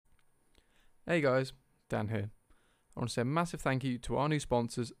Hey guys, Dan here. I want to say a massive thank you to our new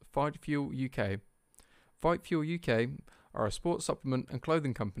sponsors, Fight Fuel UK. Fight Fuel UK are a sports supplement and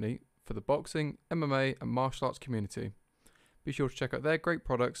clothing company for the boxing, MMA and martial arts community. Be sure to check out their great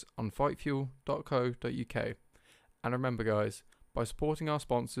products on fightfuel.co.uk. And remember guys, by supporting our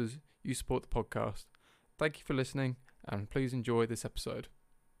sponsors, you support the podcast. Thank you for listening and please enjoy this episode.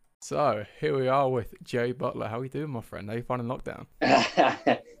 So, here we are with Jay Butler. How are you doing, my friend? How are you finding lockdown?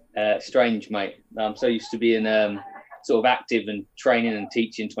 Strange, mate. I'm so used to being sort of active and training and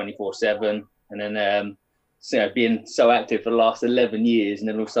teaching 24/7, and then being so active for the last 11 years, and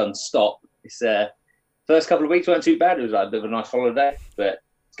then all of a sudden stop. It's first couple of weeks weren't too bad. It was like a bit of a nice holiday, but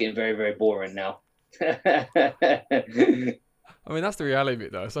it's getting very, very boring now. I mean, that's the reality of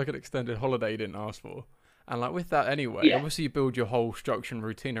it, though. It's like an extended holiday you didn't ask for. And like with that anyway, obviously you build your whole structure and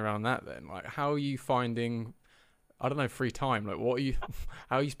routine around that then. Like how are you finding, I don't know, free time? Like what are you,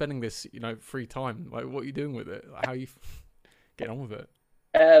 how are you spending this, free time? Like what are you doing with it? Like, how are you getting on with it?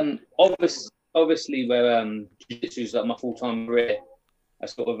 Obviously where jiu-jitsu is like my full-time career, I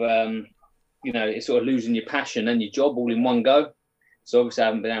sort of, it's sort of losing your passion and your job all in one go. So obviously I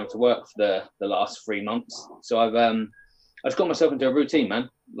haven't been able to work for the last 3 months. So I've just got myself into a routine, man.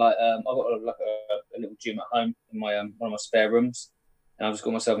 Like I've got like a little gym at home in my one of my spare rooms, and I've just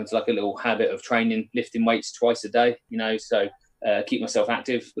got myself into like a little habit of training, lifting weights twice a day. So keep myself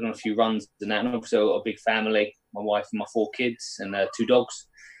active, been on a few runs and that. And also got a big family, my wife and my 4 kids and 2 dogs.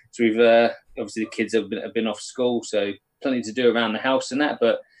 So we've obviously the kids have been off school, so plenty to do around the house and that.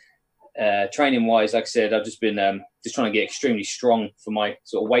 But training wise, like I said, I've just been just trying to get extremely strong for my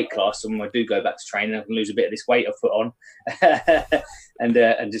sort of weight class. So when I do go back to training, I can lose a bit of this weight I've put on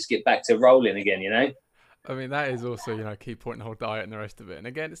and just get back to rolling again, I mean, that is also, a key point in the whole diet and the rest of it. And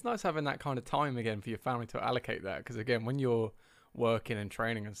again, it's nice having that kind of time again for your family to allocate that. Because again, when you're working and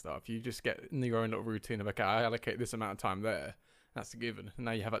training and stuff, you just get in your own little routine of, okay, I allocate this amount of time there. That's a given. And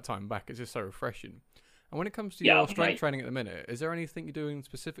now you have that time back. It's just so refreshing. And when it comes to your strength training at the minute, is there anything you're doing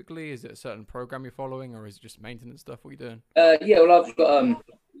specifically? Is it a certain program you're following, or is it just maintenance stuff? What are you doing? Well, I've got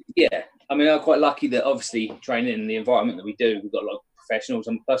I mean, I'm quite lucky that obviously training in the environment that we do, we've got a lot of professionals.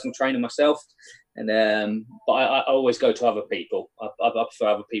 I'm a personal trainer myself, and but I always go to other people. I prefer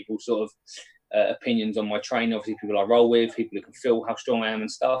other people's sort of opinions on my training. Obviously, people I roll with, people who can feel how strong I am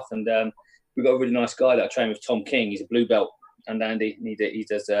and stuff. And we've got a really nice guy that I train with, Tom King. He's a blue belt, and Andy, he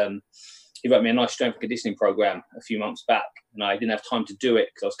does. He wrote me a nice strength and conditioning program a few months back, and I didn't have time to do it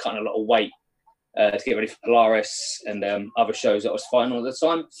because I was cutting a lot of weight to get ready for Polaris and other shows that I was fighting on at the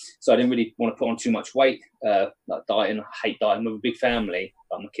time. So I didn't really want to put on too much weight, like dieting. I hate dieting. We have a big family.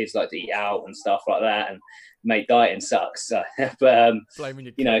 Like my kids like to eat out and stuff like that, and mate, dieting sucks. So, but blaming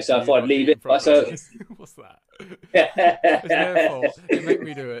your so if I'd leave it, so what's that? It's their fault. They make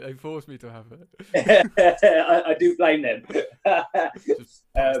me do it. They force me to have it. I do blame them,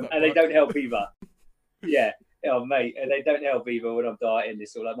 and they don't help either. Yeah. Oh, mate, and they don't help either when I'm dieting.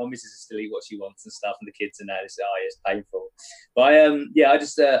 It's all like my missus is still eat what she wants and stuff, and the kids and that. It's painful. But I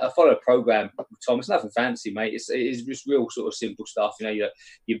just I follow a program with Tom. It's nothing fancy, mate. It's just real sort of simple stuff. Your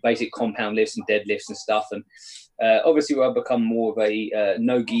basic compound lifts and deadlifts and stuff. And obviously, I've become more of a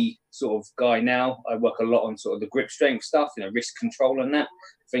no-gi sort of guy now. I work a lot on sort of the grip strength stuff, wrist control and that.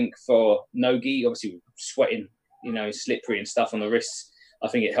 I think for no-gi, obviously sweating, slippery and stuff on the wrists. I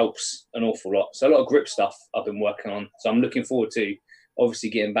think it helps an awful lot. So a lot of grip stuff I've been working on. So I'm looking forward to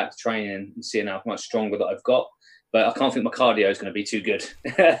obviously getting back to training and seeing how much stronger that I've got. But I can't think my cardio is going to be too good.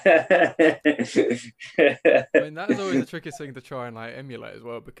 I mean, that is always the trickiest thing to try and emulate as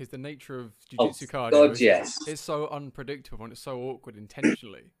well, because the nature of jiu-jitsu cardio is so unpredictable and it's so awkward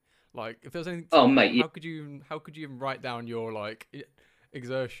intentionally. Like if there's anything, how could you even write down your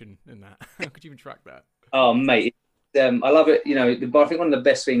exertion in that? How could you even track that? Oh, mate. I love it, but I think one of the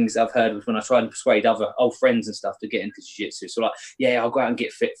best things I've heard was when I tried to persuade other old friends and stuff to get into jiu-jitsu. So I'll go out and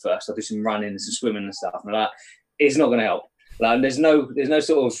get fit first. I'll do some running and some swimming and stuff. And it's not going to help. There's no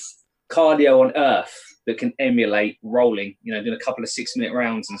sort of cardio on earth that can emulate rolling, doing a couple of 6-minute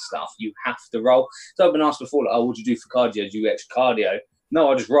rounds and stuff. You have to roll. So I've been asked before, what do you do for cardio? Do you do extra cardio? No,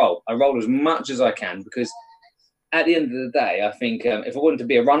 I just roll. I roll as much as I can because at the end of the day, I think if I wanted to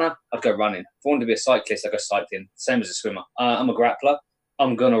be a runner, I'd go running. If I wanted to be a cyclist, I'd go cycling. Same as a swimmer. I'm a grappler.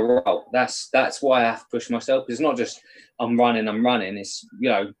 I'm going to roll. That's why I have to push myself. It's not just I'm running. It's,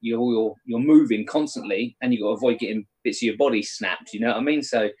 you're moving constantly and you've got to avoid getting bits of your body snapped. You know what I mean?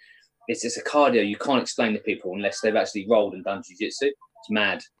 So it's a cardio you can't explain to people unless they've actually rolled and done jiu-jitsu. It's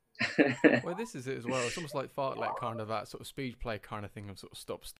mad. Well, this is it as well. It's almost like fartlek, kind of that sort of speed play kind of thing of sort of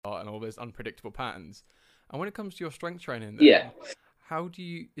stop start and all those unpredictable patterns. And when it comes to your strength training, then,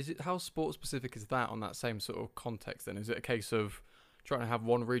 how sport specific is that on that same sort of context then? Is it a case of trying to have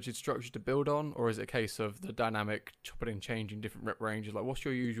one rigid structure to build on, or is it a case of the dynamic chopping and changing different rep ranges? Like, what's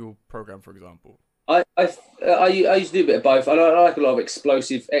your usual program, for example? I used to do a bit of both. I like a lot of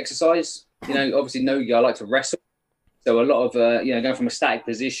explosive exercise. You know, obviously no-gi, I like to wrestle. So a lot of going from a static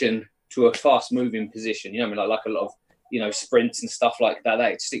position to a fast-moving position. You know, what I mean, like a lot of sprints and stuff like that.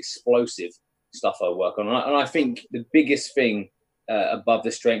 That's just explosive stuff I work on. And I think the biggest thing above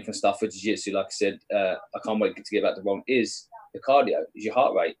the strength and stuff for jiu-jitsu, like I said, I can't wait to get back to wrong, is the cardio, is your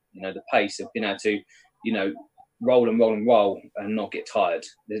heart rate. You know, the pace of being able to, roll and roll and roll and not get tired.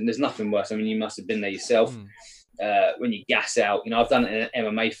 There's nothing worse. I mean, you must have been there yourself. When you gas out, I've done it in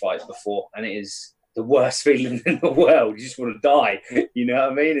an MMA fight before, and it is the worst feeling in the world. You just want to die. You know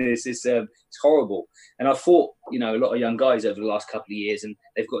what I mean? And it's horrible. And I've fought, a lot of young guys over the last couple of years, and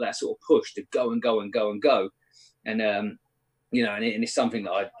they've got that sort of push to go and go and go and go. And and it's something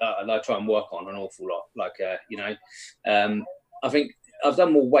that I try and work on an awful lot. Like I think I've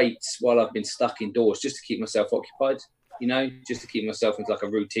done more weights while I've been stuck indoors just to keep myself occupied, just to keep myself into like a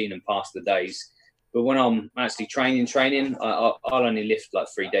routine and pass the days. But when I'm actually training, I'll only lift like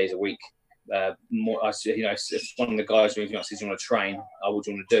 3 days a week. If one of the guys says, you want to train, what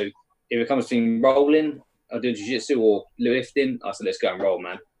do you want to do? If it comes to rolling, I'll do jiu-jitsu or lifting, I said, let's go and roll,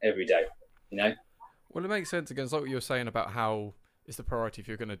 man, every day, Well, it makes sense again. It's like what you were saying about how it's the priority if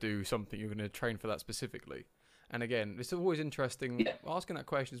you're going to do something, you're going to train for that specifically. And again, it's always interesting asking that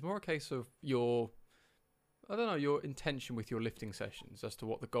question. It's more a case of your intention with your lifting sessions as to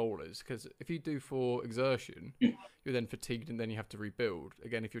what the goal is. Because if you do for exertion, you're then fatigued and then you have to rebuild.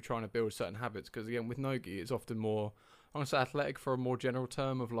 Again, if you're trying to build certain habits, because again, with no-gi, it's often more, I'm going to say athletic for a more general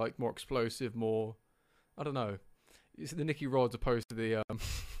term of like more explosive, more, I don't know. It's the Nicky Rods opposed to the,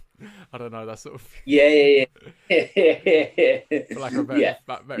 I don't know, that sort of. Yeah. For lack of a better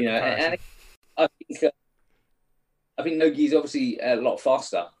comparison. And I think no-gi is obviously a lot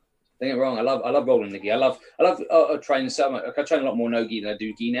faster. Don't get me wrong. I love rolling the gi. I love training so much. I train a lot more no-gi than I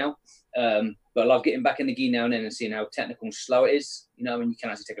do gi now. But I love getting back in the gi now and then and seeing how technical and slow it is. When you can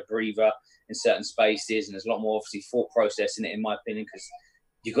actually take a breather in certain spaces, and there's a lot more obviously thought process in it, in my opinion, because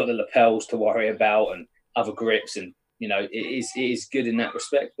you've got the lapels to worry about and other grips, and it is good in that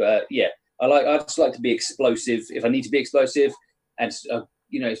respect. But I just like to be explosive if I need to be explosive, and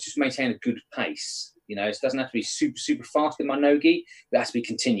it's just maintain a good pace. It doesn't have to be super, super fast in my no-gi, but it has to be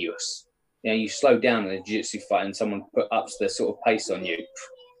continuous. You slow down in a jiu-jitsu fight and someone ups the sort of pace on you,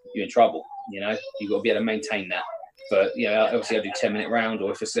 you're in trouble. You've got to be able to maintain that. But, obviously I do 10-minute round,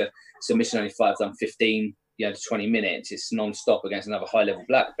 or if it's a submission only fight, I've done 15, to 20 minutes. It's non-stop against another high-level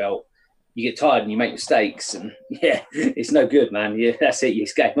black belt. You get tired and you make mistakes, and it's no good, man. That's it.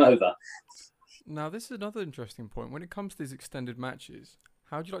 It's game over. Now, this is another interesting point. When it comes to these extended matches,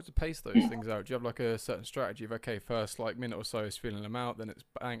 how do you like to pace those things out? Do you have like a certain strategy of, okay, first like minute or so is feeling them out, then it's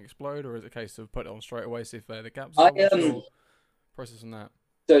bang, explode, or is it a case of put it on straight away, see if the gaps are? What's your process on that?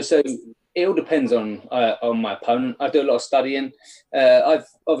 So it all depends on my opponent. I do a lot of studying. I've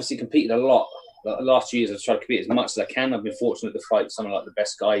obviously competed a lot. The last 2 years I've tried to compete as much as I can. I've been fortunate to fight some of like the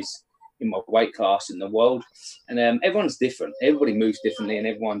best guys in my weight class in the world, and everyone's different. Everybody moves differently, and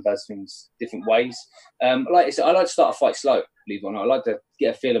everyone does things different ways. Like I said, I like to start a fight slow. Believe it or not, I like to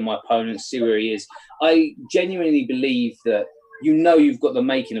get a feel of my opponent, see where he is. I genuinely believe that you've got the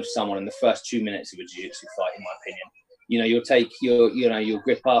making of someone in the first 2 minutes of a jiu-jitsu fight. In my opinion, you'll take your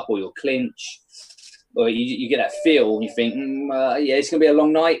grip up or your clinch, or you get that feel, and you think, it's gonna be a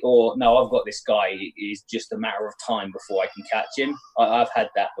long night, or no, I've got this guy. It's just a matter of time before I can catch him. I've had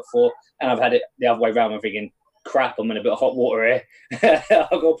that before, and I've had it the other way around. I'm thinking, crap, I'm in a bit of hot water here. I've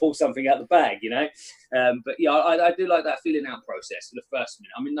got to pull something out the bag, But I do like that feeling out process for the first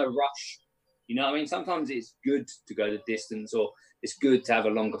minute. I'm in no rush. I mean, sometimes it's good to go the distance, or it's good to have a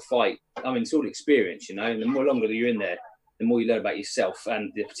longer fight. I mean, it's all experience, and the more longer that you're in there, the more you learn about yourself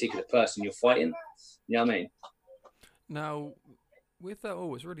and the particular person you're fighting. You know what I mean? Now, with that,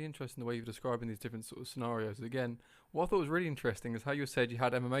 it's really interesting the way you're describing these different sort of scenarios. Again, what I thought was really interesting is how you said you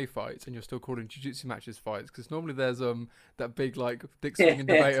had MMA fights and you're still calling jiu-jitsu matches fights, because normally there's that big like dick swinging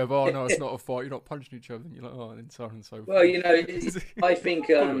debate of, oh no, it's not a fight, you're not punching each other, and you're like, oh, and so on and so forth. Well, I think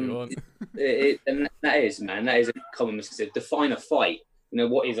and that is a common misconception. Define a fight.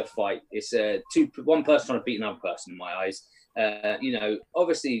 What is a fight? It's one person trying to beat another person in my eyes.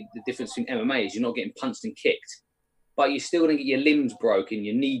 Obviously the difference between MMA is you're not getting punched and kicked, but you're still going to get your limbs broken,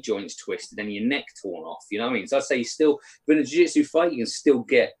 your knee joints twisted, and your neck torn off. You know what I mean? So I'd say in a jiu-jitsu fight, you can still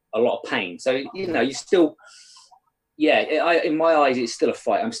get a lot of pain. So, in my eyes, it's still a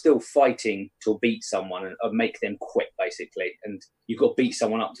fight. I'm still fighting to beat someone and make them quit, basically. And you've got to beat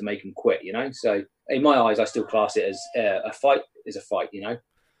someone up to make them quit, you know? So in my eyes, I still class it as a fight is a fight, you know?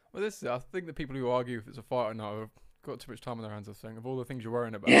 Well, I think the people who argue if it's a fight or not have got too much time on their hands, I think, of all the things you're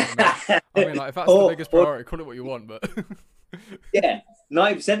worrying about. I mean, like, if that's the biggest priority, call it what you want, but... Yeah,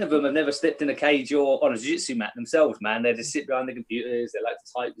 90% of them have never stepped in a cage or on a jiu-jitsu mat themselves, man. They just sit behind the computers. They like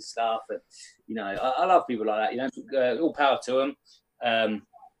to type the stuff, and you know, I love people like that. You know, all power to them.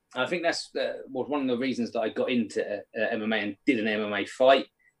 I think that's was one of the reasons that I got into MMA and did an MMA fight.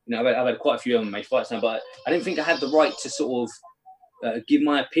 You know, I've had quite a few MMA fights now, but I didn't think I had the right to sort of give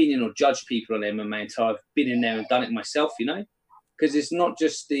my opinion or judge people on MMA until I've been in there and done it myself. You know. Because it's not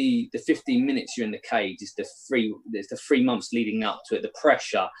just the 15 minutes you're in the cage; it's the 3 months leading up to it, the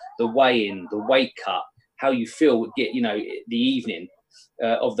pressure, the weigh-in, the weight cut, how you feel, the evening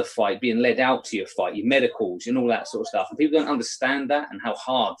of the fight, being led out to your fight, your medicals, and all that sort of stuff. And people don't understand that and how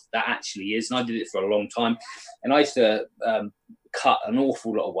hard that actually is. And I did it for a long time, and I used to cut an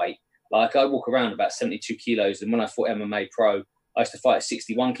awful lot of weight. Like I walk around about 72 kilos, and when I fought MMA pro, I used to fight at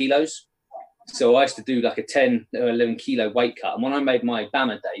 61 kilos. So I used to do like a 10 or 11 kilo weight cut. And when I made my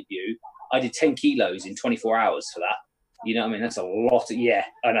BAMMA debut, I did 10 kilos in 24 hours for that. You know what I mean? That's a lot. Yeah,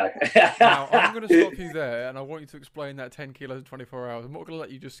 I know. Now, I'm going to stop you there, and I want you to explain that 10 kilos in 24 hours. I'm not going to let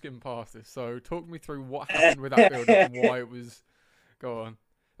you just skim past this. So talk me through what happened with that build-up and why it was... Go on.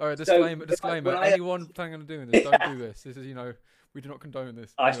 All right, disclaimer. Anyone planning on doing this, don't do this. This is, we do not condone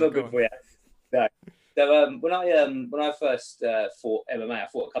this. It's not good for you. No. So when I first fought MMA, I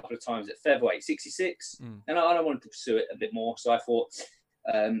fought a couple of times at featherweight 66, and I wanted to pursue it a bit more. So I thought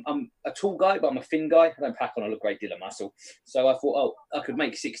I'm a tall guy, but I'm a thin guy. I don't pack on a great deal of muscle. So I thought, I could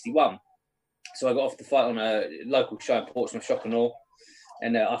make 61. So I got off the fight on a local show in Portsmouth, Shock and Awe,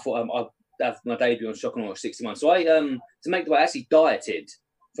 and I thought I'd have my debut on Shock and Awe at 61. So I to make the weight, I actually dieted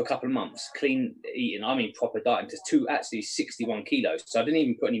for a couple of months, clean eating, I mean proper dieting, to actually 61 kilos. So I didn't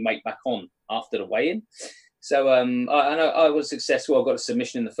even put any weight back on after the weigh-in. So I know I was successful. I got a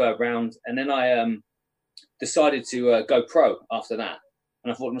submission in the third round, and then I decided to go pro after that.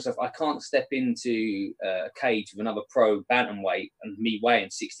 And I thought to myself, I can't step into a cage with another pro bantamweight and me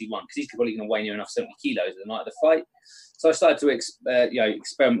weighing 61, because he's probably going to weigh near enough 70 kilos the night of the fight. So I started to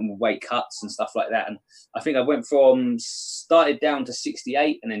experiment with weight cuts and stuff like that. And I think I started down to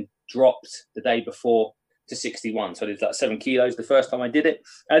 68 and then dropped the day before to 61. So I did like 7 kilos the first time I did it.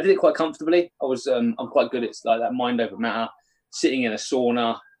 And I did it quite comfortably. I'm quite good at like that mind over matter, sitting in a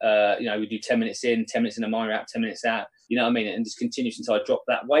sauna. We do 10 minutes in, 10 minutes in a miner out, 10 minutes out. You know what I mean? And just continues until I drop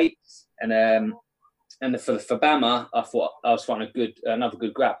that weight. And for BAMMA, I thought I was finding another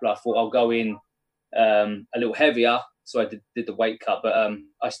good grappler. I thought I'll go in a little heavier. So I did the weight cut, but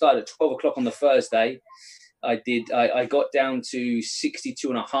I started at 12 o'clock on the Thursday. I got down to 62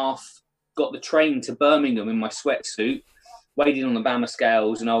 and a half, got the train to Birmingham in my sweatsuit, weighed in on the BAMMA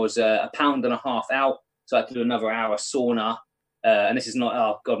scales, and I was a pound and a half out. So I had to do another hour sauna. And this is not,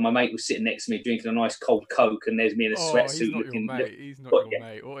 oh God, my mate was sitting next to me drinking a nice cold Coke, and there's me in a sweatsuit. He's not your mate. He's not your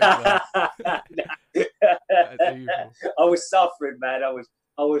mate. What is that? That's evil. I was suffering, man.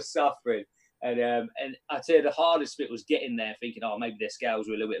 I was suffering. And I tell you, the hardest bit was getting there, thinking, maybe their scales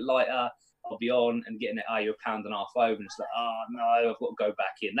were a little bit lighter. I'll be on, and getting it, you're a pound and a half over. And it's like, no, I've got to go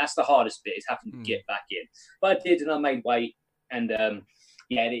back in. That's the hardest bit, is having to get back in. But I did, and I made weight. And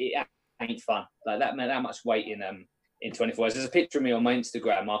it ain't fun. Like that much weight in 24 hours. There's a picture of me on my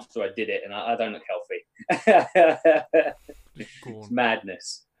Instagram after I did it, and I don't look healthy. It's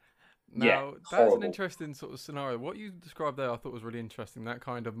madness. Now, that's an interesting sort of scenario. What you described there, I thought was really interesting. That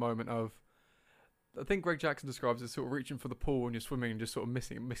kind of moment of, I think Greg Jackson describes it as sort of reaching for the pool and you're swimming and just sort of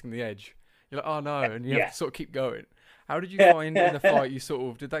missing the edge. You're like, oh no, and you have to sort of keep going. How did you find in the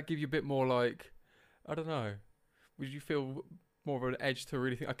fight, did that give you a bit more like, I don't know, would you feel more of an edge to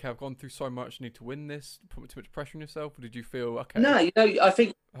really think, okay, I've gone through so much, I need to win this, put too much pressure on yourself? Or did you feel, okay? No, I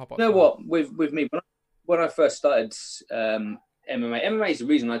think, what, with me, when I first started MMA is the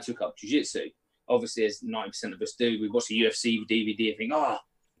reason I took up jiu-jitsu. Obviously, as 90% of us do, we watch the UFC DVD and think, I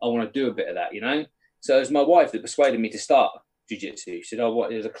want to do a bit of that, So it was my wife that persuaded me to start jiu-jitsu. She said,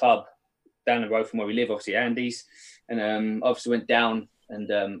 there's a club down the road from where we live, obviously Andy's, and obviously went down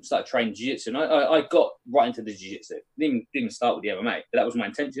and started training jiu-jitsu. And I got right into the jiu-jitsu. Didn't even start with the MMA, but that was my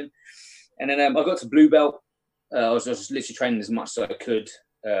intention. And then I got to blue belt. I was just literally training as much as I could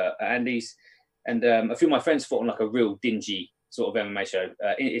at Andy's. And a few of my friends fought on like a real dingy sort of MMA show.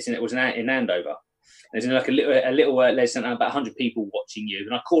 It was in Andover. There's like a little less than about 100 people watching you.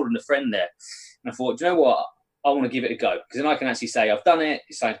 And I called in a friend there. And I thought, do you know what? I want to give it a go, because then I can actually say I've done it.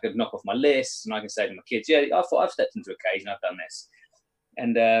 It's something I could knock off my list, and I can say to my kids, yeah, I thought I've stepped into a cage and I've done this.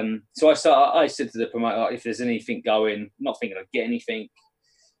 And so I said to the promoter, if there's anything going, not thinking I'd get anything.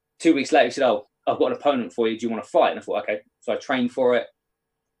 2 weeks later, he said, oh, I've got an opponent for you. Do you want to fight? And I thought, okay. So I trained for it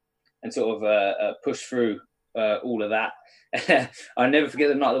and sort of pushed through all of that. I'll never forget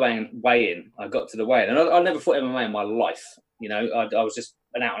the night of the weigh-in. I got to the weigh-in, and I never fought MMA in my life. You know, I was just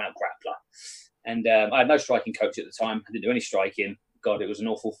an out-and-out grappler. And I had no striking coach at the time. I didn't do any striking. God, it was an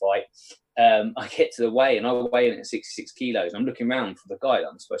awful fight. I get to the weigh, and I weigh in at 66 kilos. I'm looking around for the guy that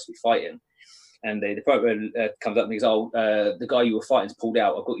I'm supposed to be fighting. And the promoter comes up and he goes, oh, the guy you were fighting's pulled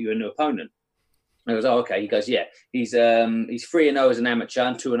out. I've got you a new opponent. And I goes, oh, okay. He goes, yeah, he's 3-0 as an amateur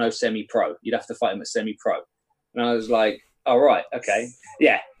and 2-0 semi-pro. You'd have to fight him at semi-pro. And I was like, all right, okay.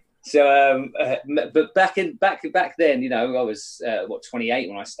 Yeah. So, but back then, you know, I was 28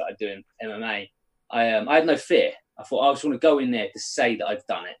 when I started doing MMA. I had no fear. I thought I just want to go in there to say that I've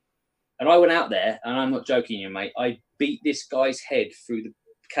done it. And I went out there, and I'm not joking you, mate. I beat this guy's head through the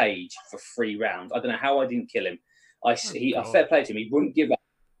cage for 3 rounds. I don't know how I didn't kill him. I fair play to him. He wouldn't give up.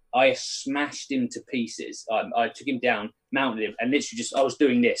 I smashed him to pieces. I took him down, mounted him, and literally I was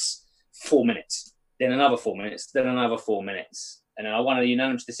doing this 4 minutes, then another 4 minutes, then another 4 minutes. And then I won a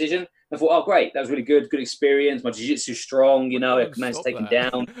unanimous decision. I thought, oh, great. That was really good experience. My jiu-jitsu strong, you know, I managed to take him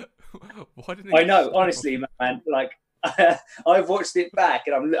down. I know, honestly, man, like, I've watched it back,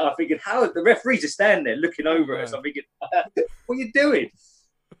 and I'm thinking, how the referees are standing there looking over us. I'm thinking, what are you doing?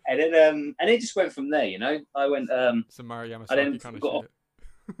 And then and it just went from there, you know. I went some Mario Yamasaki kind of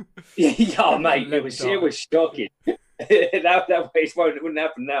shit. Yeah, mate, it was shocking. that way it wouldn't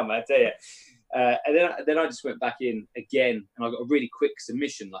happen now, man, I tell you. And then I just went back in again, and I got a really quick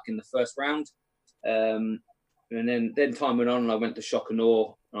submission, like in the first round. And then time went on, and I went to shock and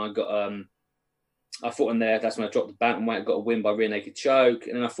awe, and I got I fought in there. That's when I dropped the bantamweight. I got a win by rear naked choke,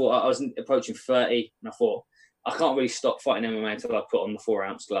 and then I thought I was approaching 30, and I thought I can't really stop fighting MMA until I put on the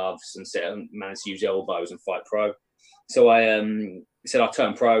 4-ounce gloves and managed to use elbows and fight pro. So I said I'll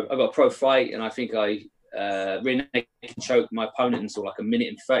turn pro. I got a pro fight, and I think I rear naked choked my opponent in sort of like 1 minute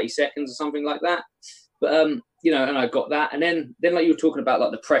and 30 seconds or something like that. But you know, and I got that, and then like you were talking about,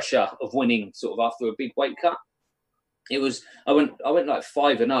 like the pressure of winning sort of after a big weight cut. It was I went like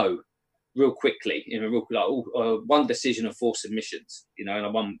 5-0 real quickly, you know, 1 decision and 4 submissions, you know, and I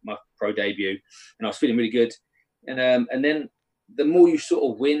won my pro debut, and I was feeling really good. And then the more you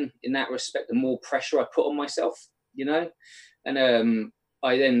sort of win in that respect, the more pressure I put on myself, you know. And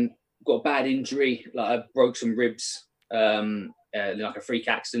I then got a bad injury, like I broke some ribs, like a freak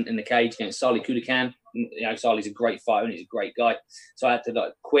accident in the cage against Sali Kudakan. You know, Sali's a great fighter and he's a great guy. So I had to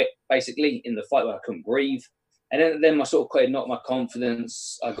like quit basically in the fight where I couldn't breathe. And then my sort of quit knocked my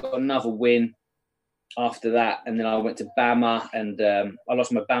confidence. I got another win after that, and then I went to Bama, and I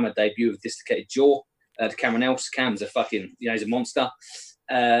lost my Bama debut with dislocated jaw to Cameron Else. Cam's a fucking, you know, he's a monster.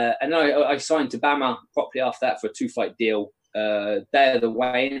 And then I signed to Bama properly after that for a 2-fight deal. Day of the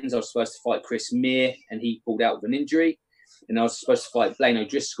weigh-ins, I was supposed to fight Chris Meir, and he pulled out with an injury. And I was supposed to fight Blaine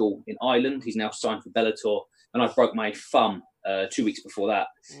O'Driscoll in Ireland. He's now signed for Bellator, and I broke my thumb 2 weeks before that.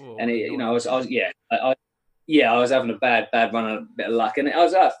 Oh, and you know, I was having a bad run and a bit of luck. And I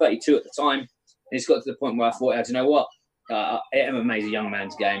was at 32 at the time. And it's got to the point where I thought, you know what? MMA is a young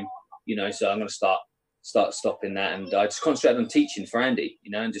man's game, you know, so I'm going to start stopping that. And I just concentrated on teaching for Andy,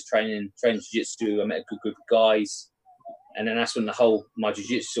 you know, and just training jiu-jitsu. I met a good group of guys. And then that's when my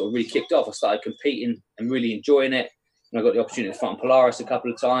jiu-jitsu sort of really kicked off. I started competing and really enjoying it. And I got the opportunity to fight on Polaris a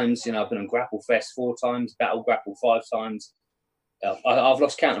couple of times. You know, I've been on Grapple Fest 4 times, Battle Grapple 5 times. I've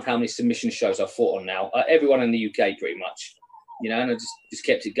lost count of how many submission shows I've fought on now. Everyone in the UK, pretty much, you know, and I just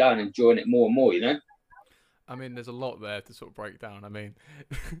kept it going, enjoying it more and more, you know. I mean, there's a lot there to sort of break down. I mean,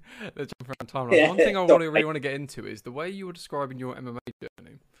 let's jump around timeline. Yeah, one thing I really want to get into is the way you were describing your MMA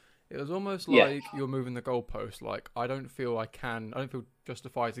journey. It was almost like you're moving the goalpost. Like, I don't feel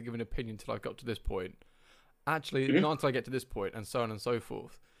justified to give an opinion until I've got to this point. Actually, not until I get to this point, and so on and so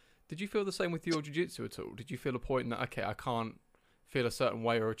forth. Did you feel the same with your jiu-jitsu at all? Did you feel a point that, okay, I can't feel a certain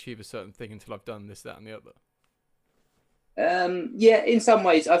way or achieve a certain thing until I've done this, that, and the other? Yeah, in some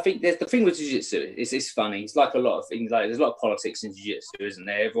ways, I think there's the thing with jiu-jitsu. It's funny. It's like a lot of things. Like there's a lot of politics in jiu-jitsu, isn't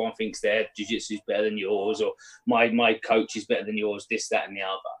there? Everyone thinks their jiu-jitsu is better than yours, or my coach is better than yours. This, that, and the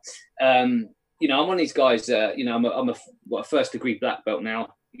other. You know, I'm one of these guys. You know, I'm a first degree black belt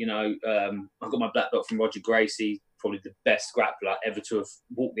now. You know, I got my black belt from Roger Gracie, probably the best grappler ever to have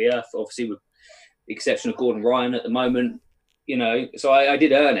walked the earth. Obviously, with the exception of Gordon Ryan at the moment. You know, so I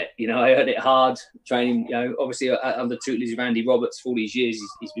did earn it. You know, I earned it hard training. You know, obviously under tutelage of Andy Roberts for all these years,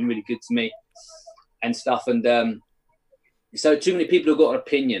 he's been really good to me. and stuff. And so too many people have got an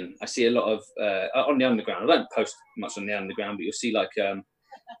opinion. I see a lot of on the underground. I don't post much on the underground, but you'll see like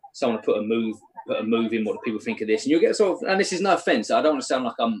someone put a move in. What do people think of this? And you'll get sort of, and this is no offense, I don't want to sound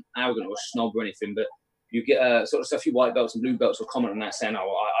like I'm arrogant or a snob or anything, but you get sort of a few white belts and blue belts will comment on that saying, oh,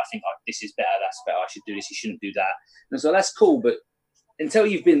 I think this is better, that's better, I should do this, you shouldn't do that. And so that's cool, but until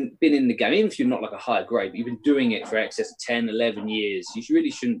you've been in the game, even if you're not like a higher grade, but you've been doing it for excess of 10, 11 years, you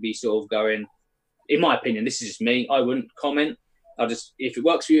really shouldn't be sort of going, in my opinion, this is just me, I wouldn't comment. I'll just, if it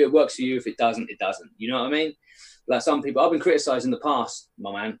works for you, it works for you. If it doesn't, it doesn't. You know what I mean? Like some people, I've been criticised in the past,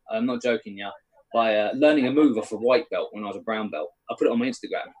 my man, I'm not joking, yeah, by learning a move off a white belt when I was a brown belt. I put it on my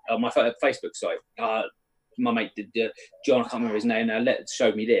Instagram, my Facebook, sorry. My mate did, John, I can't remember his name now,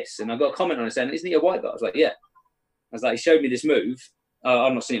 showed me this. And I got a comment on it saying, isn't he a white belt? I was like, yeah. I was like, he showed me this move.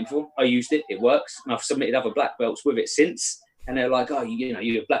 I've not seen it before. I used it. It works. And I've submitted other black belts with it since. And they're like, oh, you're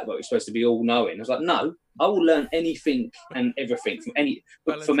a black belt. You're supposed to be all knowing. I was like, no, I will learn anything and everything from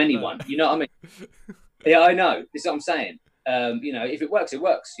anyone. You know what I mean? Yeah, I know. This is what I'm saying. If it works, it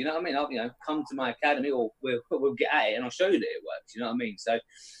works. You know what I mean? I'll, come to my academy or we'll get at it and I'll show you that it works. You know what I mean? So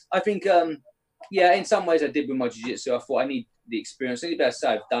I think, in some ways I did with my jiu-jitsu. I thought I need the experience. I need to be able to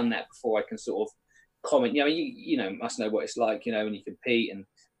say I've done that before I can sort of comment. You must know what it's like, when you compete. And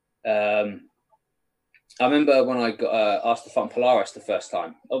I remember when I got asked to fight Polaris the first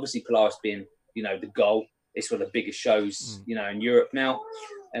time. Obviously, Polaris being, the goal. It's one of the biggest shows, in Europe now.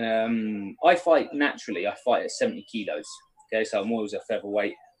 And I fight naturally. I fight at 70 kilos. Okay, so I'm always a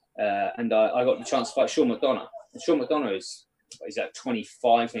featherweight. And I got the chance to fight Sean McDonough. And Sean McDonough is at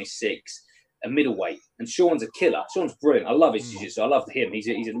 25, 26, a middleweight. And Sean's a killer. Sean's brilliant. I love his jiu-jitsu. I love him. He's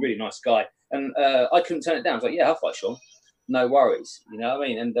a really nice guy. And I couldn't turn it down. I was like, yeah, I'll fight Sean. No worries. You know what I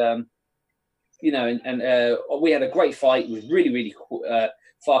mean? And, we had a great fight. It was really, really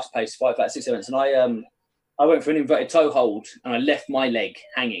fast-paced fight, about 6 minutes. And I went for an inverted toe hold and I left my leg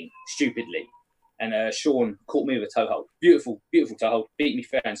hanging stupidly. And Sean caught me with a toe hold. Beautiful, beautiful toe hold. Beat me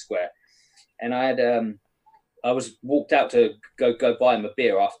fair and square. And I had I was walked out to go buy him a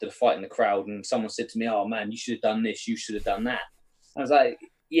beer after the fight in the crowd, and someone said to me, "Oh man, you should have done this. You should have done that." I was like,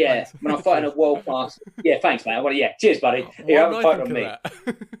 "Yeah." When I'm fighting a world class, yeah, thanks, man. Well, yeah, cheers, buddy. Here, have a fight on me.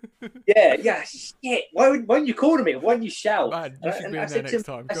 yeah. Shit. Why didn't you call to me? Why didn't you shout? Man, you should be in there next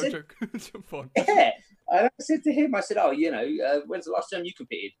time. Jump on. Yeah. And I said to him, "Oh, when's the last time you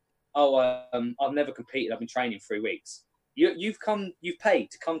competed?" "Oh, I've never competed. I've been training 3 weeks." You've paid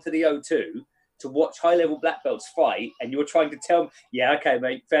to come to the O2 to watch high-level black belts fight, and you're trying to tell me, yeah, okay,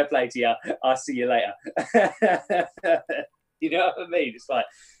 mate, fair play to you. I'll see you later. You know what I mean? It's like,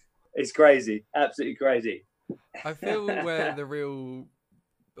 it's crazy, absolutely crazy. I feel where the real,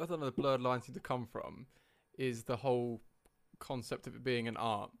 the blurred lines seem to come from is the whole concept of it being an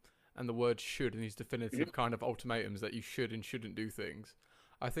art and the word should and these definitive kind of ultimatums that you should and shouldn't do things.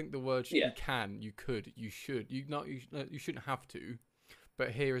 I think the word you can, you could, you should, you shouldn't have to, but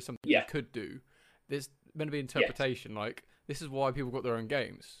here is something you could do. There's meant to be interpretation. Like, this is why people got their own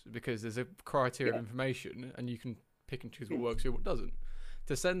games, because there's a criteria of information and you can pick and choose what works and what doesn't.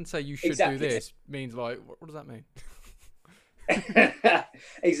 To then say you should do this means like, what does that mean?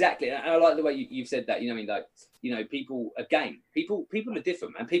 Exactly. And I like the way you've said that. People, again, people are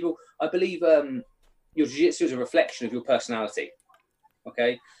different, man. People, I believe your jiu-jitsu is a reflection of your personality.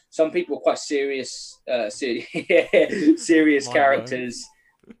 Okay, some people are quite serious characters.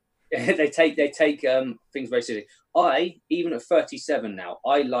 they take things very seriously. I, even at 37 now,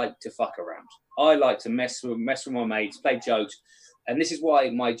 I like to fuck around. I like to mess with my mates, play jokes, and this is why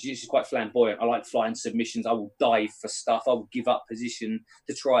my jiu-jitsu is quite flamboyant. I like flying submissions. I will dive for stuff. I will give up position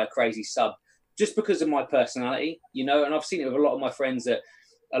to try a crazy sub, just because of my personality, And I've seen it with a lot of my friends that.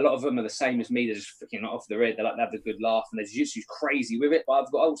 A lot of them are the same as me. They're just freaking off the head. They like to have a good laugh, and their jiu-jitsu's crazy with it. But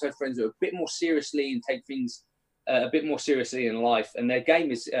I've got also friends who are a bit more seriously and take things a bit more seriously in life, and their game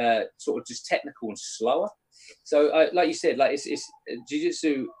is sort of just technical and slower. So, like you said, like it's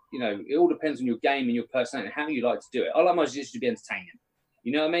jiu-jitsu. It all depends on your game and your personality and how you like to do it. I like my jiu-jitsu to be entertaining.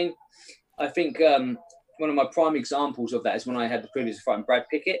 You know what I mean? I think one of my prime examples of that is when I had the privilege of fighting Brad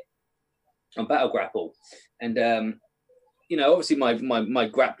Pickett on Battle Grapple, and obviously my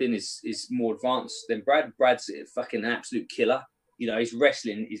grappling is more advanced than Brad. Brad's a fucking absolute killer. His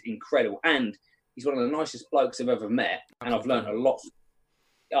wrestling is incredible. And he's one of the nicest blokes I've ever met. And I've learned a lot.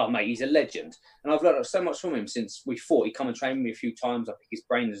 Oh, mate, he's a legend. And I've learned so much from him since we fought. He come and trained with me a few times. I pick his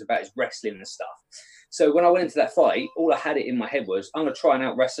brains about his wrestling and stuff. So when I went into that fight, all I had it in my head was, I'm going to try and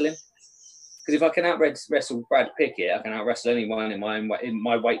out-wrestle him. Because if I can out-wrestle Brad Pickett, I can out-wrestle anyone in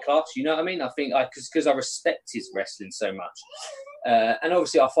my weight class. You know what I mean? I think because I respect his wrestling so much. And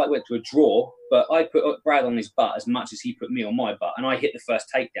obviously our fight went to a draw, but I put Brad on his butt as much as he put me on my butt, and I hit the first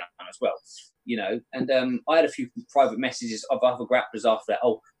takedown as well, you know. And I had a few private messages of other grapplers after that.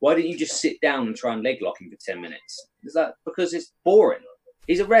 Oh, why didn't you just sit down and try and leg lock him for 10 minutes? Is that because it's boring?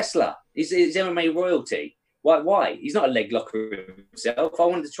 He's a wrestler. He's MMA royalty. Why? He's not a leg locker himself. I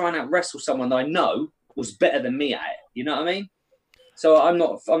wanted to try and out wrestle someone that I know was better than me at it. You know what I mean? So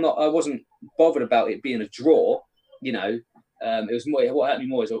I wasn't bothered about it being a draw, you know. It was more, what hurt me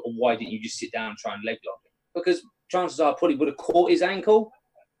more is, why didn't you just sit down and try and leg lock him? Because chances are I probably would have caught his ankle,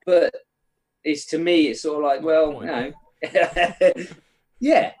 but to me, it's sort of like, well, you know,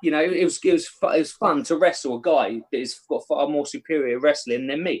 yeah, you know, it was fun to wrestle a guy that has got far more superior wrestling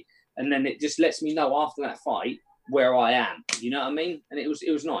than me, and then it just lets me know after that fight where I am. You know what I mean? And it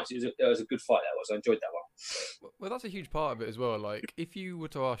was nice. It was a good fight. I enjoyed that one. Well, that's a huge part of it as well. Like, if you were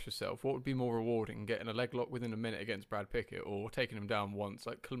to ask yourself, what would be more rewarding, getting a leg lock within a minute against Brad Pickett, or taking him down once,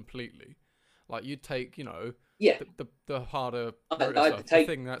 like completely? Like, you'd take, you know, the harder stuff, the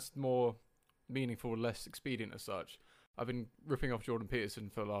thing that's more meaningful, less expedient as such. I've been ripping off Jordan Peterson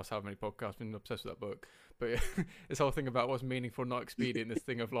for the last how many podcasts, been obsessed with that book. But this whole thing about what's meaningful, not expedient, this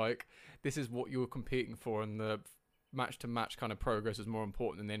thing of like, this is what you're competing for, and the match-to-match kind of progress is more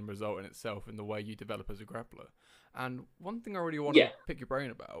important than the end result in itself and the way you develop as a grappler. And one thing I really want to pick your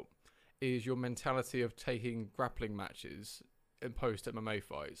brain about is your mentality of taking grappling matches in post-MMA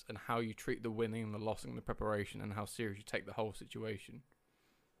fights, and how you treat the winning and the loss and the preparation, and how serious you take the whole situation.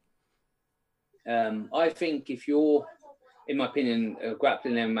 I think if you're, in my opinion,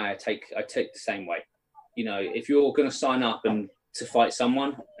 grappling MMA, I take the same way. You know, if you're going to sign up and to fight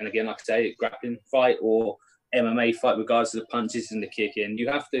someone, and again, like I say, grappling fight or MMA fight, regardless of the punches and the kicking, you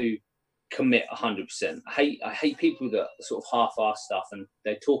have to commit 100%. I hate people that sort of half-ass stuff and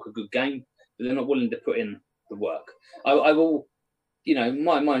they talk a good game, but they're not willing to put in the work. I will, you know,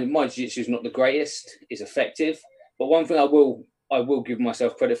 my jiu-jitsu is not the greatest, it's effective, but one thing I will give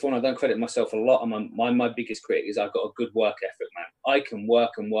myself credit for, and I don't credit myself a lot. My biggest critic is I've got a good work ethic, man. I can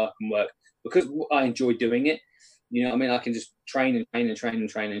work and work and work because I enjoy doing it. You know what I mean? I can just train and train and train and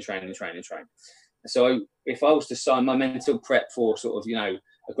train and train and train and train. So if I was to sign my mental prep for sort of, you know,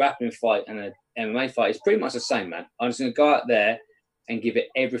 a grappling fight and an MMA fight, it's pretty much the same, man. I'm just going to go out there and give it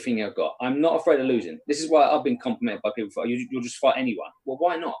everything I've got. I'm not afraid of losing. This is why I've been complimented by people. You'll just fight anyone. Well,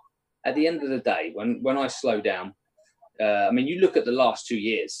 why not? At the end of the day, when I slow down, I mean, you look at the last 2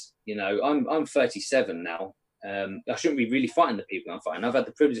 years. You know, I'm 37 now. I shouldn't be really fighting the people I'm fighting. I've had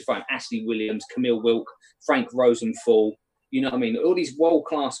the privilege of fighting Ashley Williams, Camille Wilk, Frank Rosenthal. You know what I mean? All these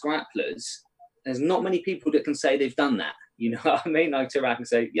world-class grapplers. There's not many people that can say they've done that. You know what I mean? Like Tarak can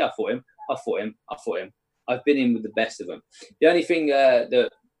say, yeah, I fought him. I've been in with the best of them. The only thing that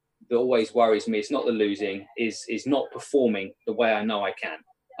always worries me, it's not the losing, is not performing the way I know I can.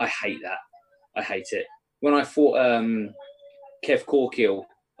 I hate that. I hate it. When I fought Kev Corkill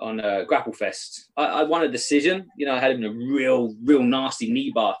on Grapplefest, I won a decision. You know, I had him in a real nasty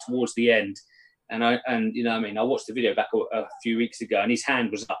knee bar towards the end. And you know what I mean? I watched the video back a few weeks ago, and his hand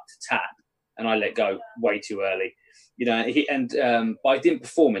was up to tap. And I let go way too early, you know. But I didn't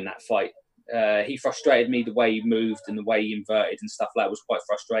perform in that fight. He frustrated me, the way he moved and the way he inverted and stuff like that was quite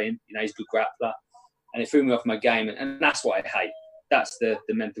frustrating. You know, he's a good grappler, and it threw me off my game. And that's what I hate. That's the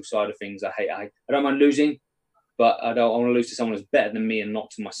mental side of things. I hate. I don't mind losing, but I want to lose to someone who's better than me and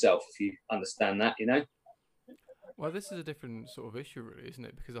not to myself. If you understand that, you know. Well, this is a different sort of issue, really, isn't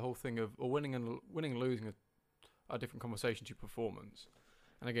it? Because the whole thing of winning and losing are different conversation to your performance.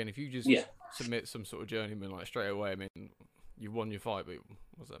 And again, if you just submit some sort of journeyman like straight away, I mean, you won your fight, but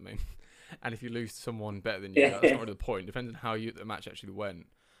what does that mean? And if you lose to someone better than you, that's not really the point. It depends on how the match actually went.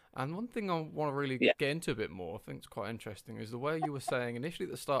 And one thing I want to really get into a bit more, I think it's quite interesting, is the way you were saying initially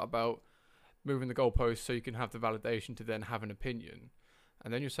at the start about moving the goalposts so you can have the validation to then have an opinion.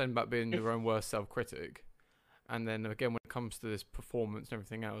 And then you're saying about being your own worst self-critic. And then again, when it comes to this performance and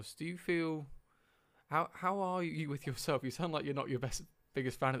everything else, do you feel... How are you with yourself? You sound like you're not your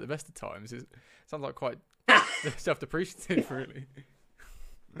biggest fan at the best of times. It sounds like quite self-depreciative, really.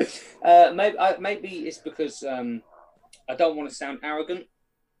 Maybe it's because I don't want to sound arrogant.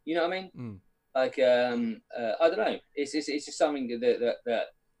 You know what I mean? Like I don't know. It's just something that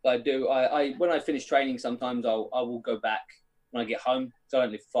I do. I when I finish training, sometimes I will go back when I get home. So I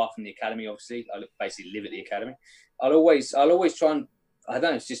don't live far from the academy. Obviously, I basically live at the academy. I'll always try and, I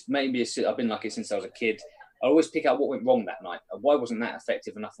don't know. It's just maybe I've been like it since I was a kid. I always pick out what went wrong that night. Why wasn't that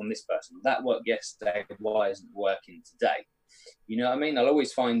effective enough on this person? That worked yesterday. Why isn't it working today? You know what I mean? I'll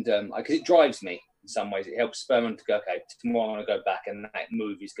always find, because it drives me in some ways. It helps spur me to go, okay, tomorrow I'm going to go back and that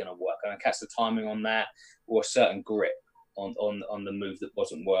move is going to work. And I catch the timing on that or a certain grip. on the move that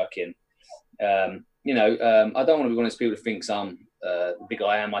wasn't working. I don't want to be one of those people who thinks I'm the big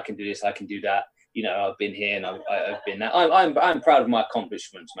I am. I can do this. I can do that. I've been here and I've been that. I'm proud of my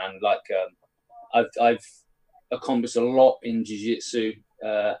accomplishments, man. Like I've accomplished a lot in jiu-jitsu,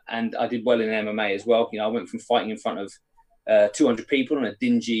 and I did well in MMA as well. I went from fighting in front of 200 people in a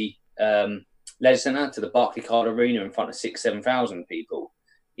dingy leisure centre to the Barclaycard Arena in front of 7,000 people.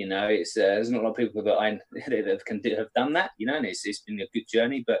 There's not a lot of people that have done that. And it's been a good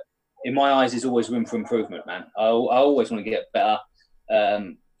journey, but in my eyes, there's always room for improvement, man. I always want to get better.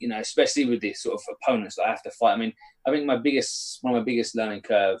 Especially with the sort of opponents that I have to fight. I mean, I think one of my biggest learning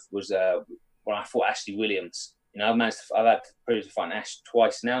curve was when I fought Ashley Williams. I've had the privilege of fighting Ash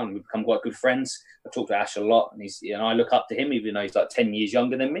twice now, and we've become quite good friends. I talk to Ash a lot, and I look up to him, even though he's like 10 years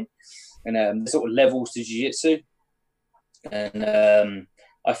younger than me. And there's sort of levels to jiu-jitsu. And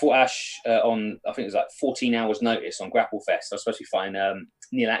I fought Ash on, I think it was like 14 hours notice on Grapple Fest. I was supposed to be fighting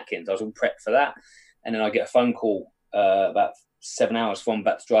Neil Atkins. I was all prepped for that. And then I get a phone call about 7 hours before I'm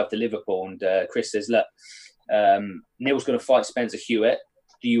about to drive to Liverpool. And Chris says, look, Neil's going to fight Spencer Hewitt.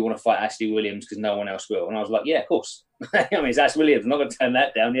 Do you want to fight Ashley Williams? Because no one else will. And I was like, yeah, of course. I mean, it's Ashley Williams. I'm not going to turn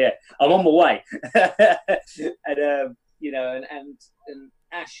that down. Yeah, I'm on my way. And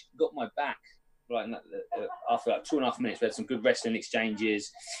Ash got my back. Right, after like 2.5 minutes, we had some good wrestling exchanges,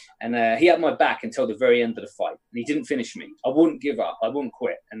 and he had my back until the very end of the fight. And he didn't finish me. I wouldn't give up. I wouldn't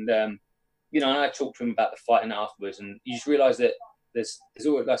quit. And I talked to him about the fight and afterwards, and you just realise that there's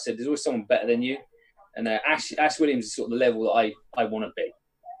always, like I said, there's always someone better than you. And Ash Williams is sort of the level that I want to be.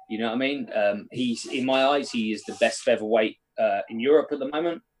 You know what I mean? He's, in my eyes, he is the best featherweight in Europe at the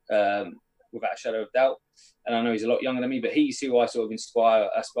moment, without a shadow of doubt. And I know he's a lot younger than me, but he's who I sort of aspire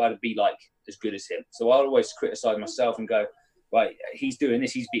to be like, as good as him. So I'll always criticize myself and go, right, he's doing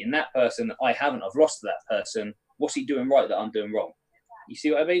this, he's beating that person. I haven't. I've lost to that person. What's he doing right that I'm doing wrong? You see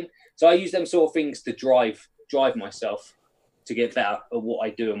what I mean? So I use them sort of things to drive myself to get better at what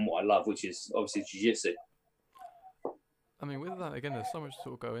I do and what I love, which is obviously jiu-jitsu. I mean, with that, again, there's so much to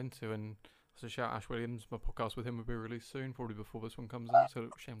sort of go into, and so shout Ash Williams. My podcast with him will be released soon, probably before this one comes in, so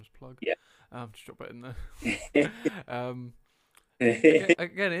shameless plug. Yeah. Just drop it in there.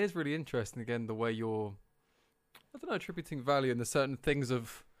 Again, it is really interesting, again, the way you're, I don't know, attributing value in the certain things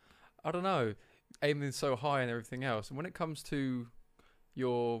of, I don't know, aiming so high and everything else. And when it comes to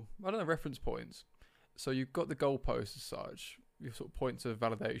your, I don't know, reference points, so you've got the goalposts as such, your sort of points of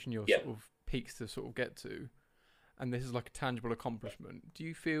validation, your sort of peaks to sort of get to, and this is like a tangible accomplishment. Do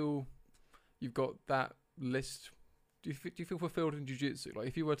you feel you've got that list? Do you feel fulfilled in jiu-jitsu? Like,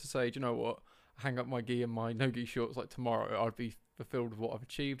 if you were to say, do you know what, hang up my gi and my no-gi shorts like tomorrow, I'd be fulfilled with what I've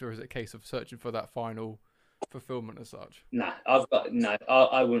achieved? Or is it a case of searching for that final fulfillment as such?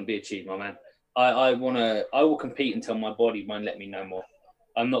 I wouldn't be achieved, my man. I will compete until my body won't let me no more.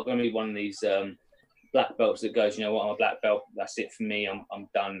 I'm not going to be one of these black belts that goes, you know what, I'm a black belt, that's it for me, I'm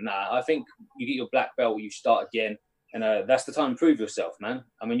done. Nah, I think you get your black belt, you start again, and that's the time to prove yourself, man.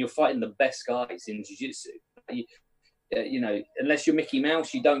 I mean, you're fighting the best guys in jiu-jitsu. Unless you're Mickey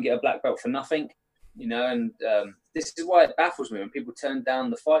Mouse, you don't get a black belt for nothing, and this is why it baffles me when people turn down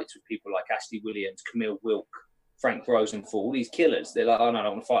the fights with people like Ashley Williams, Camille Wilk, Frank Rosenthal, all these killers. They're like, oh no, I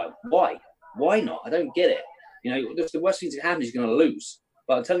don't want to fight them. Why not? I don't get it. The worst thing that happens is you're going to lose.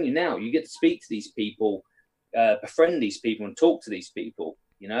 But I'm telling you now, you get to speak to these people, befriend these people and talk to these people.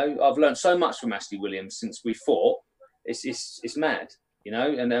 I've learned so much from Ashley Williams since we fought. It's mad,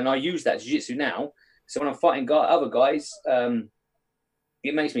 and then I use that jiu-jitsu now. So when I'm fighting other guys,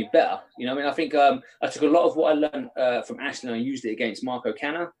 it makes me better. I think I took a lot of what I learned from Ashley and I used it against Marco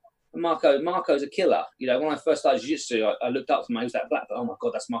Canna. And Marco's a killer. When I first started jiu-jitsu, I looked up to him. He was that black belt. Oh my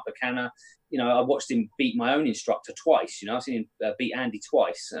God, that's Marco Canna. I watched him beat my own instructor twice. I've seen him beat Andy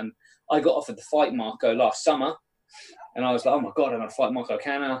twice. And I got offered to fight Marco last summer. And I was like, oh my God, I'm going to fight Marco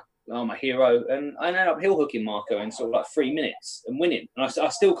Canna. Oh, my hero. And I ended up heel hooking Marco in sort of like 3 minutes and winning. And I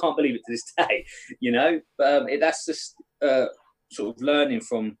still can't believe it to this day, But that's just sort of learning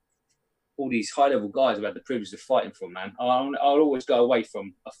from all these high-level guys I've had the privilege of fighting from, man. I'll always go away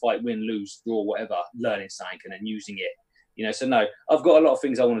from a fight, win, lose, draw, whatever, learning something and then using it. So no, I've got a lot of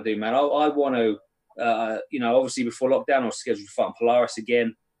things I want to do, man. I want to, obviously before lockdown, I was scheduled to fight in Polaris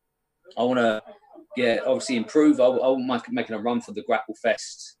again. I want to, obviously improve. I want making a run for the Grapple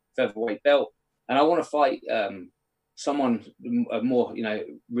Fest featherweight belt, and I want to fight someone more,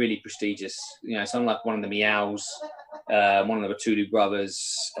 really prestigious. Someone like one of the Meows, one of the Batulu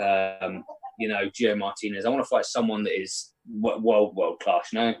brothers, Gio Martinez. I want to fight someone that is world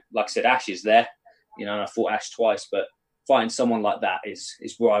class. Like I said, Ash is there. And I fought Ash twice, but fighting someone like that is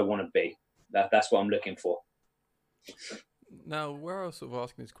where I want to be. That's what I'm looking for. Now, where I was sort of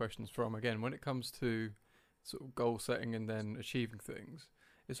asking these questions from, again, when it comes to sort of goal setting and then achieving things,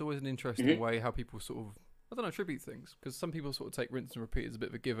 it's always an interesting Hmm. way how people sort of, I don't know, attribute things. Because some people sort of take rinse and repeat as a bit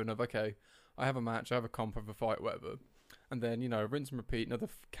of a given of, okay, I have a match, I have a comp, I have a fight, whatever. And then, rinse and repeat, another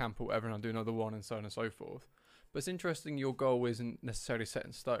camp or whatever, and I'll do another one, and so on and so forth. But it's interesting your goal isn't necessarily set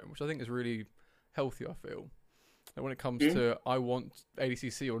in stone, which I think is really healthy, I feel. And when it comes Hmm. to I want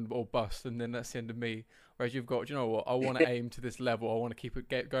ADCC or bust, and then that's the end of me. Whereas you've got, you know what, I want to aim to this level. I want to keep it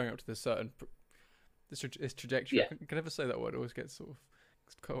going up to this certain this trajectory. Yeah. I can never say that word. I always get sort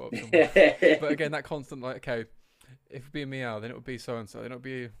of caught up somewhere. Yeah. But again, that constant like, okay, if it be a Meow, then it would be so and so. Then it would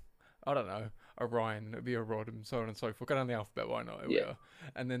be, I don't know, a Ryan, and it would be a Rod, and so on and so forth. Go down the alphabet, why not? Here we are.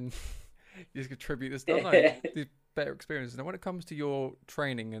 And then you just contribute this. I don't know, these better experiences. Now, when it comes to your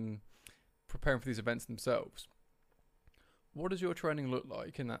training and preparing for these events themselves, what does your training look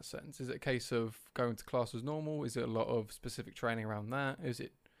like in that sense? Is it a case of going to class as normal? Is it a lot of specific training around that? Is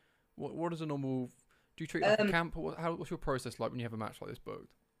it what is a normal? Do you treat it like a Um, camp? Or what's your process like when you have a match like this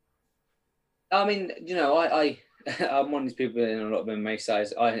booked? I mean, I'm one of these people, and a lot of them may say,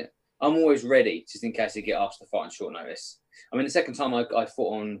 I'm always ready just in case they get asked to fight on short notice. I mean, the second time I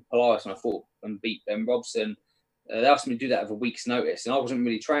fought on Polaris and I fought and beat Ben Robson, they asked me to do that with a week's notice, and I wasn't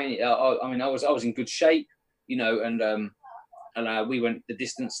really training. I mean, I was in good shape, and we went the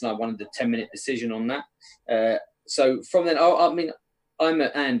distance, and I won the 10-minute decision on that. So from then, I mean, I'm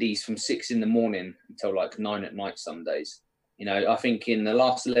at Andy's from 6 in the morning until like 9 at night some days. I think in the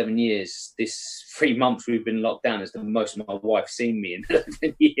last 11 years, this 3 months we've been locked down is the most my wife's seen me in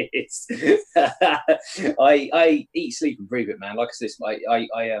 11 years. I eat, sleep, and breathe it, man. Like I said,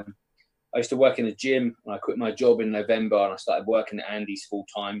 I used to work in the gym. And I quit my job in November, and I started working at Andy's full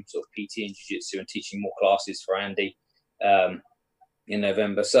time, sort of PT and jiu-jitsu, and teaching more classes for Andy um, in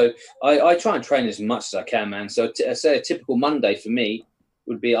November. So I try and train as much as I can, man. So I say a typical Monday for me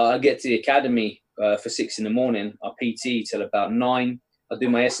would be I get to the academy for 6 in the morning. I PT till about 9. I do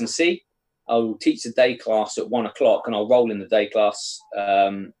my S&C. I'll teach the day class at 1 o'clock, and I'll roll in the day class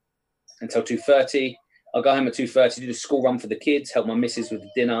until 2:30. I'll go home at 2:30, do the school run for the kids, help my missus with the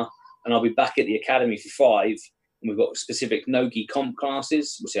dinner, and I'll be back at the academy for 5. And we've got specific no-gi comp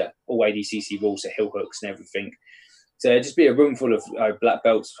classes, which are all ADCC rules, so hill hooks and everything. So just be a room full of black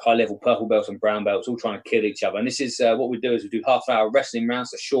belts, high level purple belts, and brown belts, all trying to kill each other. And this is what we do: is we do half-hour wrestling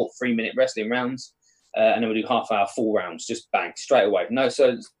rounds, so short 3-minute wrestling rounds, and then we do half-hour full rounds, just bang straight away.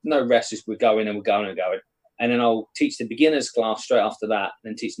 So no rest, just we're going and we're going and going. And then I'll teach the beginners class straight after that,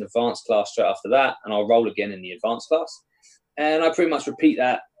 then teach an advanced class straight after that, and I'll roll again in the advanced class. And I pretty much repeat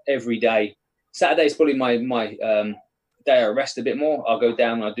that every day. Saturday's probably my day I rest a bit more. I'll go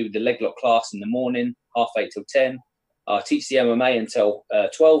down and I'll do the leg lock class in the morning, 8:30 till 10. I'll teach the MMA until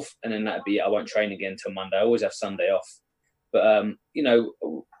 12, and then that'd be it. I won't train again until Monday. I always have Sunday off. But,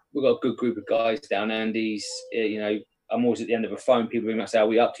 we've got a good group of guys down Andy's. I'm always at the end of a phone. People ring me and say, "Are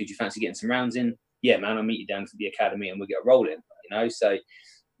we up to? Do you fancy getting some rounds in?" Yeah, man, I'll meet you down to the academy and we'll get rolling, So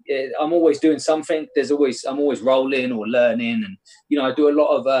I'm always doing something. I'm always rolling or learning. And, I do a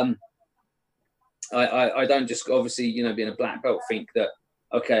lot of, I don't just obviously, being a black belt, think that,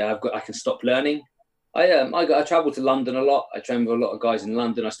 okay, I can stop learning. I travel to London a lot. I train with a lot of guys in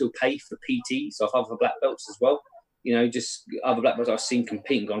London. I still pay for PT, so I have other black belts as well. Just other black belts I've seen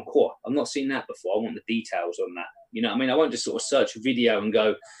compete and gone, cool, I've not seen that before. I want the details on that. I mean, I won't just sort of search a video and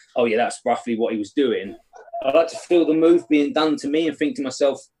go, oh yeah, that's roughly what he was doing. I like to feel the move being done to me and think to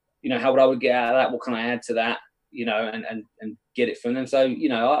myself, how would I get out of that? What can I add to that? And get it from them. So,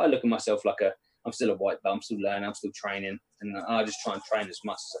 I look at myself like I'm still a white belt. I'm still learning. I'm still training, and I just try and train as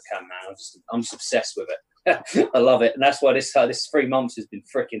much as I can, man. I'm just obsessed with it. I love it, and that's why this 3 months has been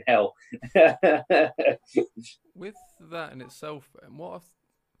freaking hell. With that in itself, and what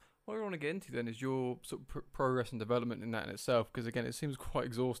I want to get into then is your sort of progress and development in that in itself, because again, it seems quite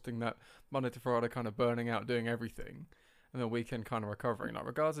exhausting that Monday to Friday kind of burning out doing everything, and the weekend kind of recovering. Like,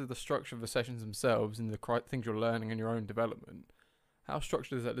 regardless of the structure of the sessions themselves and the things you're learning in your own development, how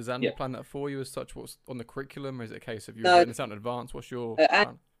structured is that? Does Andy plan that for you as such? What's on the curriculum? Is it a case of you're getting this out in advance? What's your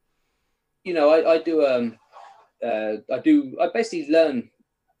plan? I basically learn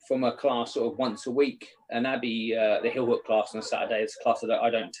from a class sort of once a week, and that'd be the hill hook class on a Saturday. It's a class that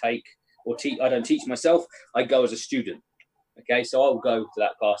I don't take or I don't teach myself. I go as a student. Okay, so I'll go to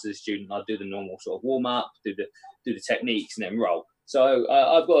that class as a student. I'll do the normal sort of warm up, do the techniques, and then roll. So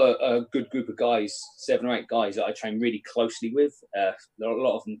I've got a good group of guys, 7 or 8 guys that I train really closely with. A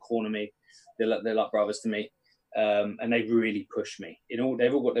lot of them corner me. They're like brothers to me. And they really push me.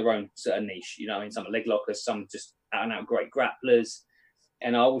 They've all got their own certain niche. Some are leg lockers, some just out and out great grapplers.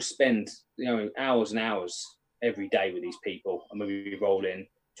 And I will spend, hours and hours every day with these people, and we'll be rolling,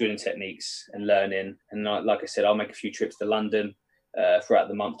 drilling techniques and learning. And like I said, I'll make a few trips to London throughout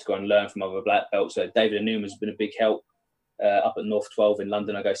the month to go and learn from other black belts. So David Anuma has been a big help up at North 12 in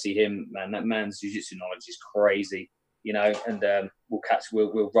London. I go see him, man. That man's jiu-jitsu knowledge is crazy, you know. And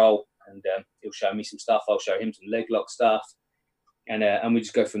we'll roll, and he'll show me some stuff. I'll show him some leg lock stuff, and we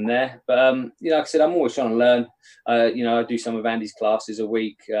just go from there. But you know, like I said, I'm always trying to learn. You know, I do some of Andy's classes a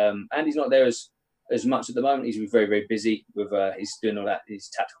week. Andy's not there as much at the moment. He's been very, very busy with he's doing all that, his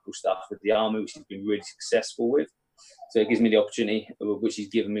tactical stuff with the army, which he's been really successful with. So it gives me the opportunity, which he's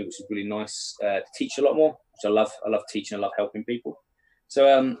given me, which is really nice, to teach a lot more, which I love. I love teaching. I love helping people.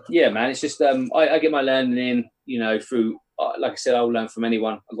 So yeah, man, it's just I get my learning in, you know, through like I said, I'll learn from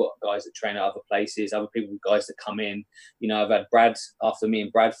anyone. I've got guys that train at other places, other people, guys that come in. You know, I've had Brad after me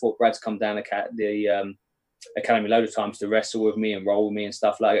and Brad fought. Brad's come down the academy a load of times to wrestle with me and roll with me and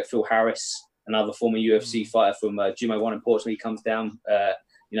stuff like that. Phil Harris, another former UFC fighter from Gym 01 in Portsmouth, he comes down,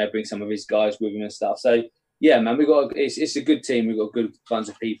 you know, bring some of his guys with him and stuff. So yeah, man, it's a good team. We've got a good bunch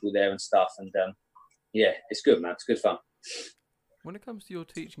of people there and stuff. And yeah, it's good, man. It's good fun. When it comes to your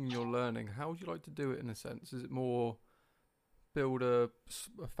teaching and your learning, how would you like to do it in a sense? Is it more build a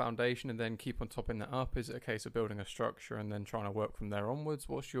foundation and then keep on topping that up? Is it a case of building a structure and then trying to work from there onwards?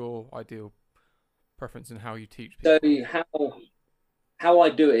 What's your ideal preference in how you teach people? So how I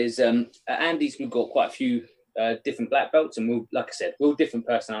do it is at Andy's, we've got quite a few different black belts, and like I said, we're all different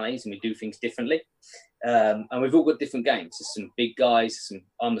personalities and we do things differently. And we've all got different games. There's some big guys.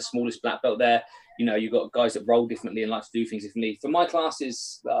 I'm the smallest black belt there. You know, you've got guys that roll differently and like to do things differently. For my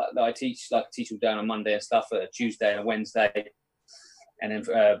classes that I teach, like I teach all day on a Monday and stuff, a Tuesday and a Wednesday, and then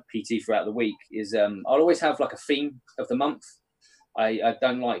PT throughout the week, is I'll always have like a theme of the month. I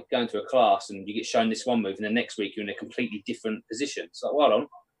don't like going to a class and you get shown this one move and the next week you're in a completely different position. So well on,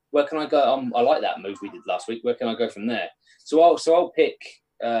 where can I go? I like that move we did last week. Where can I go from there? So I'll pick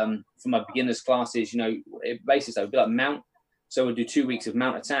for my beginners classes, you know, basis that would be like mount. So we'll do 2 weeks of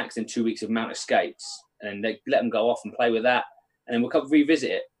mount attacks and 2 weeks of mount escapes, and they let them go off and play with that. And then we'll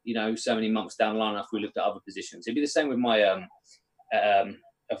revisit it, you know, so many months down the line after we looked at other positions. It'd be the same with my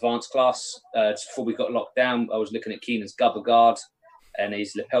advanced class. Just before we got locked down, I was looking at Keenan's gubber guard and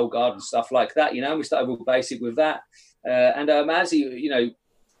his lapel guard and stuff like that. You know, we started real basic with that. As he, you know,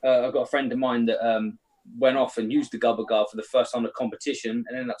 I've got a friend of mine that went off and used the gubber guard for the first time at competition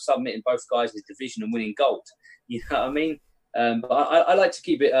and ended up submitting both guys in his division and winning gold. You know what I mean? But I like to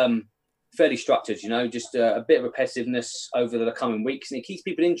keep it fairly structured, you know, just a bit of repetitiveness over the coming weeks, and it keeps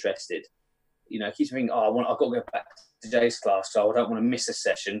people interested. You know, it keeps me thinking, I've got to go back to Jay's class, so I don't want to miss a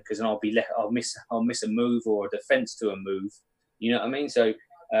session because then I'll miss a move or a defense to a move. You know what I mean? So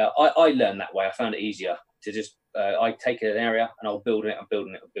I learned that way. I found it easier to just I take an area and I'll build it. I'm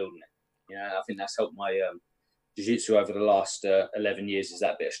building it. You know, I think that's helped my jiu-jitsu over the last 11 years, is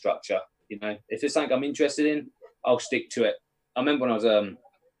that bit of structure. You know, if it's something I'm interested in, I'll stick to it. I remember when I was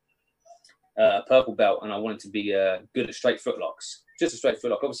a purple belt and I wanted to be good at straight footlocks. Just a straight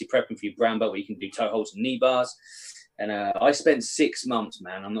footlock. Obviously prepping for your brown belt where you can do toe holds and knee bars. And I spent 6 months,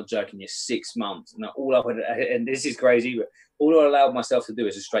 man. I'm not joking you, 6 months. And all I would, and this is crazy, but all I allowed myself to do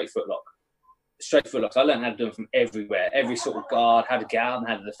is a straight footlock. Straight footlocks. I learned how to do them from everywhere. Every sort of guard, how to get out and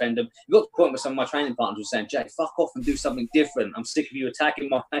how to defend them. You got to the point where some of my training partners were saying, Jay, fuck off and do something different. I'm sick of you attacking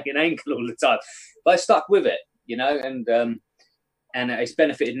my fucking ankle all the time. But I stuck with it, you know, and it's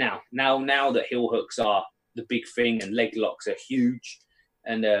benefited now. Now that heel hooks are the big thing and leg locks are huge.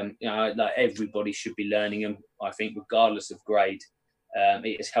 And, you know, like everybody should be learning them, I think, regardless of grade.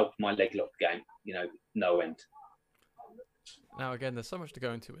 It has helped my leg lock game, you know, no end. Now, again, there's so much to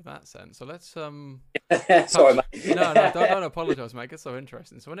go into with that sense. So let's... Sorry, mate. No, don't apologise, mate. It gets so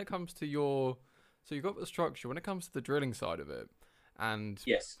interesting. So when it comes to So you've got the structure. When it comes to the drilling side of it, and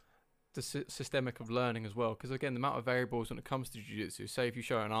yes, the systemic of learning as well, because, again, the amount of variables when it comes to jiu-jitsu, say if you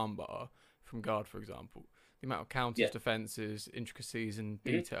show an armbar from guard, for example, the amount of counters, defences, intricacies and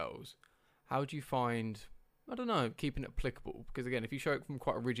details, how do you find, I don't know, keeping it applicable? Because, again, if you show it from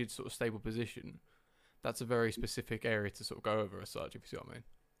quite a rigid sort of stable position, that's a very specific area to sort of go over as such, if you see what I mean.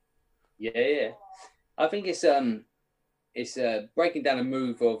 Yeah. I think it's breaking down a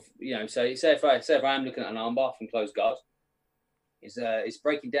move of, you know, so say if I am looking at an armbar from closed guard, it's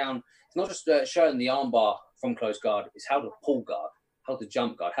breaking down, it's not just showing the armbar from closed guard, it's how to pull guard, how to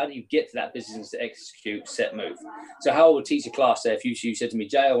jump guard, how do you get to that position to execute set move. So how I would teach a class, if you said to me,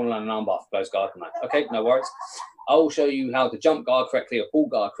 Jay, I want to learn an armbar for closed guard, I'm like, okay, no worries. I will show you how to jump guard correctly or pull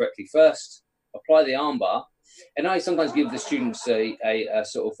guard correctly first, apply the armbar, and I sometimes give the students a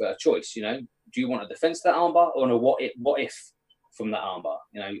sort of a choice, you know, do you want a defense to that armbar or a what if? from that armbar.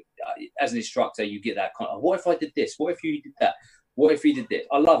 You know, as an instructor, you get that kind of, what if I did this? What if you did that? What if you did this?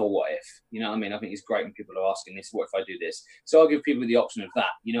 I love a what if. You know what I mean? I think it's great when people are asking this, what if I do this? So I'll give people the option of that.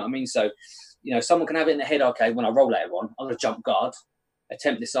 You know what I mean? So, you know, someone can have it in their head, okay, when I roll later on, I'm going to jump guard,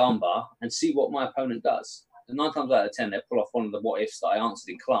 attempt this armbar, and see what my opponent does. And 9 times out of 10, they'll pull off one of the what ifs that I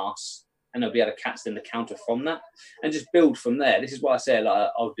answered in class, and they'll be able to catch them the counter from that and just build from there. This is why I say, like,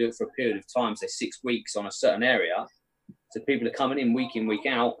 I'll do it for a period of time, say 6 weeks on a certain area. So people are coming in, week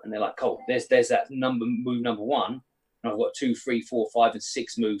out, and they're like, "Oh, there's that move number one, and I've got 2, 3, 4, 5, and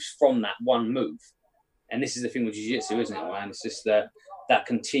 6 moves from that one move." And this is the thing with jiu-jitsu, isn't it, man? It's just that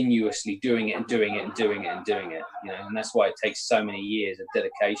continuously doing it and doing it and doing it and doing it, you know. And that's why it takes so many years of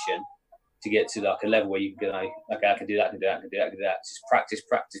dedication to get to like a level where you can go, okay, I can do that, I can do that, I can do that, I can do that. It's just practice,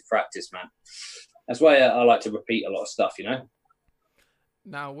 practice, practice, man. That's why I like to repeat a lot of stuff, you know.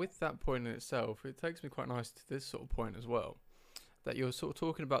 Now, with that point in itself, it takes me quite nice to this sort of point as well, that you're sort of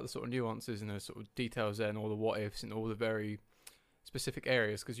talking about the sort of nuances and the sort of details there and all the what ifs and all the very specific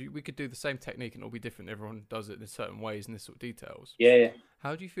areas, because we could do the same technique and it'll be different. Everyone does it in certain ways in this sort of details. Yeah.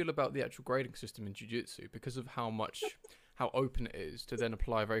 How do you feel about the actual grading system in jiu-jitsu because of how open it is to then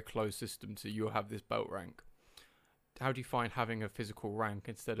apply a very closed system to you'll have this belt rank? How do you find having a physical rank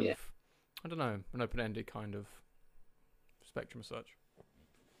instead of, I don't know, an open-ended kind of spectrum as such?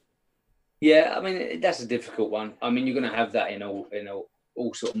 Yeah, I mean, that's a difficult one. I mean, you're going to have that in all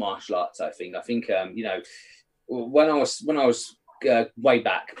sort of martial arts, I think. You know, when I was way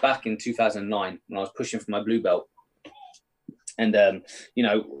back in 2009, when I was pushing for my blue belt, and you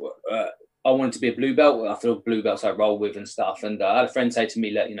know, I wanted to be a blue belt after all the blue belts I roll with and stuff. And I had a friend say to me,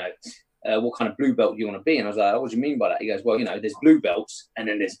 "Look, you know, what kind of blue belt do you want to be?" And I was like, "What do you mean by that?" He goes, "Well, you know, there's blue belts and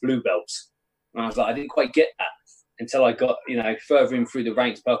then there's blue belts." And I was like, I didn't quite get that until I got, you know, further in through the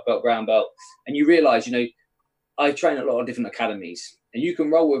ranks, purple belt, brown belt. And you realize, you know, I train at a lot of different academies, and you can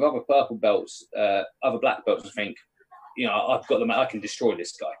roll with other purple belts, other black belts, and think, you know, I've got them, I can destroy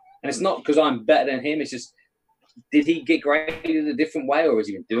this guy. And it's not because I'm better than him. It's just, did he get graded a different way, or has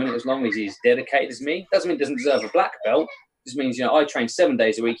he been doing it as long as he's dedicated as me? Doesn't mean he doesn't deserve a black belt. It just means, you know, I train 7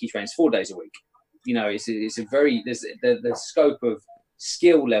 days a week, he trains 4 days a week. You know, it's a very, the scope of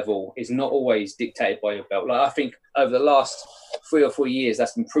skill level is not always dictated by your belt. Like, I think over the last 3 or 4 years,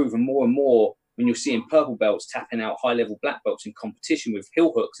 that's been proven more and more when you're seeing purple belts tapping out high-level black belts in competition with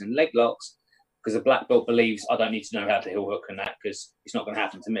heel hooks and leg locks, because a black belt believes, I don't need to know how to heel hook and that because it's not going to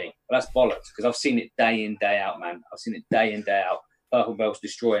happen to me. But that's bollocks, because I've seen it day in, day out, man. I've seen it day in, day out. Purple belts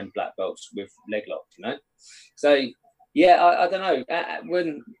destroying black belts with leg locks, you know? So, yeah, I don't know.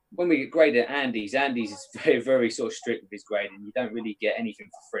 When we get graded at Andy's is very, very sort of strict with his grading. You don't really get anything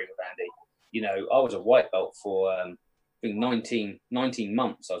for free with Andy. You know, I was a white belt for, I think 19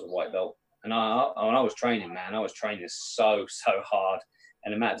 months I was a white belt. And when I was training, man, I was training so hard.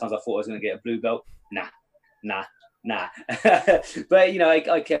 And the amount of times I thought I was going to get a blue belt, nah. But, you know,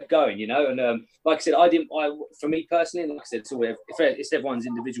 I kept going, you know. And like I said, for me personally, like I said, it's everyone's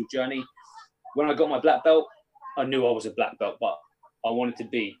individual journey. When I got my black belt, I knew I was a black belt, but I wanted to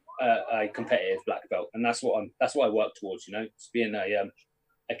be a competitive black belt, and that's what I work towards. You know, just being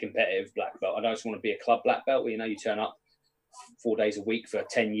a competitive black belt. I don't just want to be a club black belt where, you know, you turn up 4 days a week for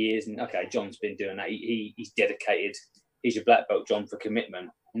 10 years, and okay, John's been doing that. He's dedicated. He's your black belt, John, for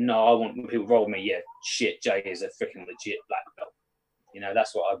commitment. No, I want, when people roll me, yeah, shit, Jay is a freaking legit black belt. You know,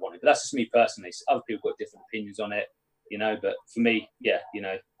 that's what I wanted. But that's just me personally. Other people got different opinions on it, you know. But for me, yeah, you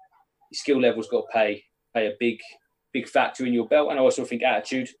know, your skill level's got to play a big factor in your belt. And I also think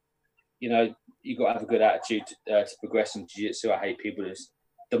attitude, you know, you've got to have a good attitude to progress in jiu-jitsu. I hate people who just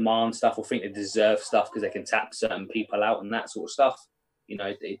demand stuff or think they deserve stuff because they can tap certain people out and that sort of stuff. You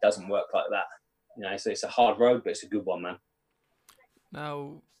know, it doesn't work like that. You know, so it's a hard road, but it's a good one, man.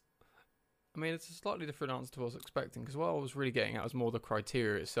 Now, I mean, it's a slightly different answer to what I was expecting, because what I was really getting at was more the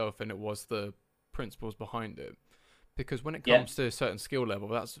criteria itself than it was the principles behind it. Because when it comes to a certain skill level,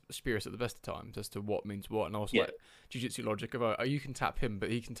 that's spurious at the best of times as to what means what, and also like jiu-jitsu logic of, oh, you can tap him,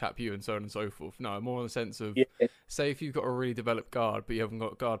 but he can tap you, and so on and so forth. No, more in the sense of, say if you've got a really developed guard, but you haven't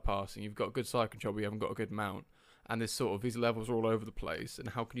got guard passing, you've got good side control, but you haven't got a good mount, and this sort of, these levels are all over the place, and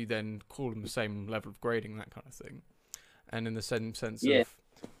how can you then call them the same level of grading, that kind of thing? And in the same sense of,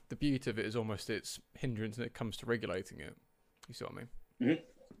 the beauty of it is almost its hindrance when it comes to regulating it. You see what I mean? Mm-hmm.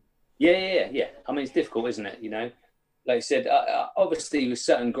 Yeah. I mean, it's difficult, isn't it? You know, like I said, obviously with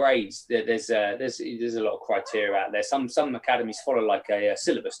certain grades, there's a lot of criteria out there. Some academies follow like a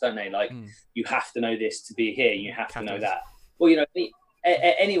syllabus, don't they? Like you have to know this to be here. You have to know that. Well, you know,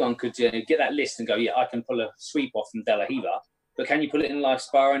 anyone could get that list and go, yeah, I can pull a sweep off from De La Riva, but can you pull it in live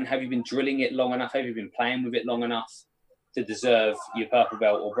sparring? Have you been drilling it long enough? Have you been playing with it long enough? to deserve your purple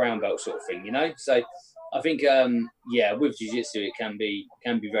belt or brown belt sort of thing, you know. So I think with jiu-jitsu it can be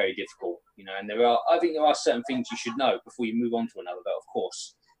very difficult, you know. And I think there are certain things you should know before you move on to another belt. Of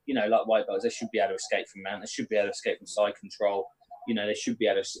course, you know, like white belts, they should be able to escape from mount, they should be able to escape from side control, you know, they should be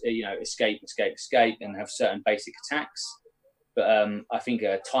able to, you know, escape, and have certain basic attacks. But I think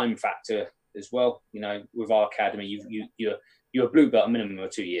a time factor as well, you know, with our academy, you're a blue belt minimum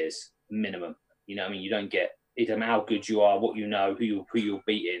of 2 years minimum. You know, I mean, you don't get, it doesn't matter how good you are, what you know, who you're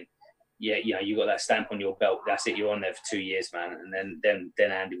beating. Yeah, you know, you got that stamp on your belt. That's it. You're on there for 2 years, man. And then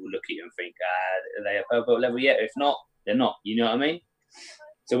Andy will look at you and think, are they a purple belt level yet? If not, they're not. You know what I mean?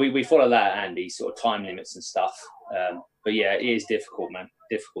 So we follow that, Andy, sort of time limits and stuff. But yeah, it is difficult, man.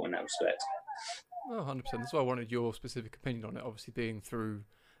 Difficult in that respect. Oh, 100%. That's why I wanted your specific opinion on it. Obviously, being through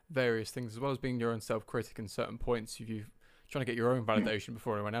various things, as well as being your own self-critic in certain points, you're trying to get your own validation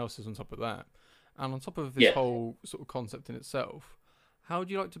before anyone else is on top of that. And on top of this whole sort of concept in itself, how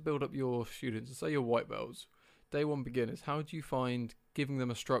do you like to build up your students? Say your white belts, day one beginners. How do you find giving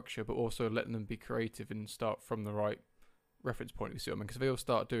them a structure, but also letting them be creative and start from the right reference point? You see what I mean? Because if they all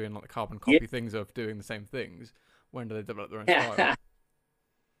start doing like the carbon copy things of doing the same things, when do they develop their own style?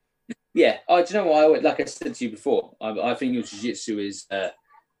 Yeah, do you know what? Like I said to you before, I think your jiu-jitsu is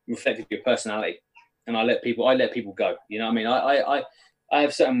reflective of your personality, and I let people go. You know what I mean? I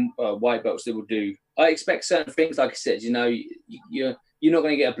have certain white belts that will do. I expect certain things. Like I said, you know, you're not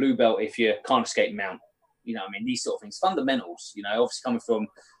going to get a blue belt if you can't escape mount. You know what I mean? These sort of things, fundamentals. You know, obviously coming from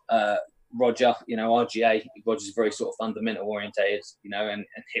Roger, you know, RGA. Roger's very sort of fundamental orientated. You know, and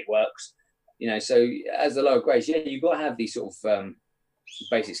hit works. You know, so as the lower grades, you've got to have these sort of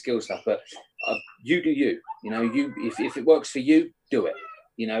basic skill stuff, but you do you. You know, if it works for you, do it.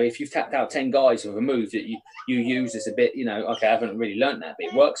 You know, if you've tapped out 10 guys with a move that you use as a bit, you know, okay, I haven't really learned that, but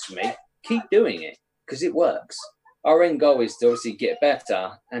it works for me. Keep doing it because it works. Our end goal is to obviously get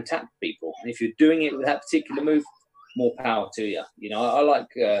better and tap people. And if you're doing it with that particular move, more power to you. You know, I like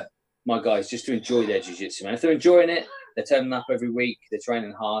my guys just to enjoy their jiu-jitsu, man. If they're enjoying it, they're turning up every week, they're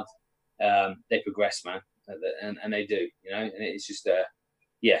training hard, they progress, man, and they do. You know, and it's just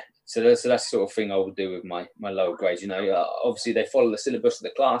So that's the sort of thing I would do with my lower grades. You know, obviously they follow the syllabus of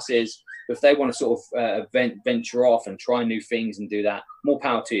the classes. But if they want to sort of venture off and try new things and do that, more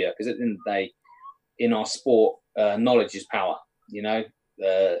power to you. Because at the end of the day, in our sport, knowledge is power. You know,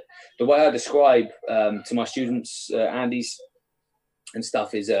 the way I describe to my students, Andy's and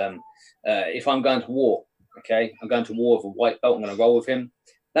stuff, is if I'm going to war, okay, I'm going to war with a white belt. I'm going to roll with him.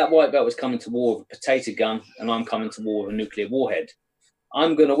 That white belt is coming to war with a potato gun, and I'm coming to war with a nuclear warhead.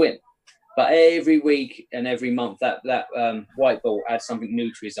 I'm going to win. But every week and every month, that white belt adds something new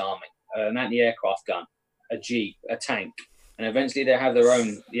to his army, an anti-aircraft gun, a jeep, a tank. And eventually they have their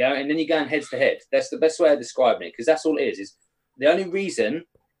own, and then you're going head to head. That's the best way of describing it, because that's all it is the only reason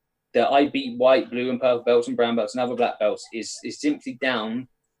that I beat white, blue and purple belts and brown belts and other black belts is simply down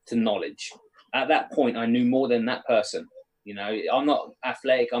to knowledge. At that point, I knew more than that person. You know, I'm not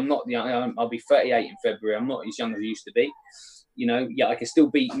athletic. I'm not I'll be 38 in February. I'm not as young as I used to be. You know, I can still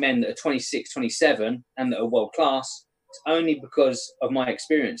beat men that are 26, 27 and that are world class. It's only because of my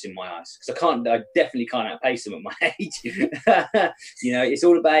experience in my eyes. Because I definitely can't outpace them at my age. You know, it's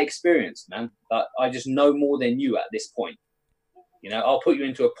all about experience, man. But I just know more than you at this point. You know, I'll put you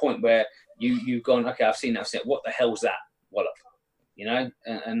into a point where you've gone, okay, I've seen that. What the hell's that? Wallop. You know,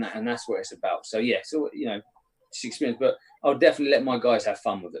 and that's what it's about. So, yeah, so, you know, it's experience. But I'll definitely let my guys have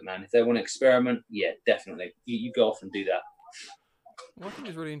fun with it, man. If they want to experiment, yeah, definitely. You go off and do that. What I think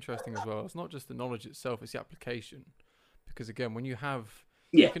is really interesting as well, it's not just the knowledge itself, it's the application. Because again, when you have,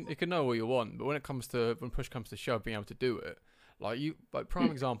 you can know what you want, but when push comes to shove, being able to do it, like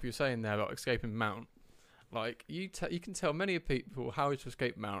prime example, you're saying there about escaping mount, like you can tell many people how to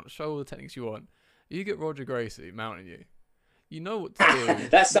escape mount, show all the techniques you want. You get Roger Gracie mounting you, you know what to do.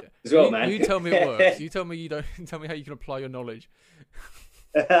 That's as well, man. You tell me it works. You tell me you don't. Tell me how you can apply your knowledge.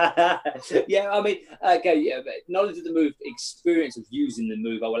 Yeah, I mean, okay, yeah, but knowledge of the move, experience of using the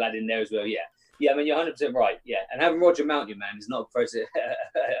move, I will add in there as well. Yeah, I mean, you're 100% right. Yeah, and having Roger mount you, man, is not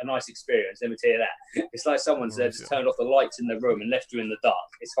a nice experience. Let me tell you that. It's like someone's just turned off the lights in the room and left you in the dark.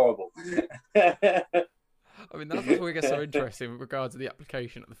 It's horrible. I mean, that's where it gets so interesting with regards to the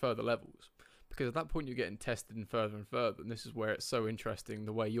application at the further levels, because at that point you're getting tested and further, and this is where it's so interesting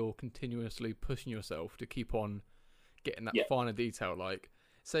the way you're continuously pushing yourself to keep on getting that finer detail. Like,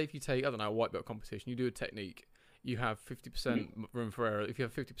 say if you take, I don't know, a white belt competition, you do a technique, you have 50% room for error. If you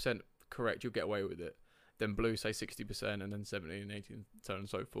have 50% correct, you'll get away with it. Then blue, say 60%, and then 70 and 80, and so on and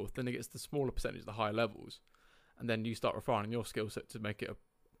so forth. Then it gets the smaller percentage, the higher levels, and then you start refining your skill set to make it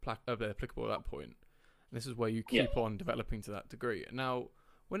applicable at that point. This is where you keep on developing to that degree. Now,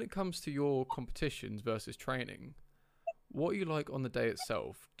 when it comes to your competitions versus training, what are you like on the day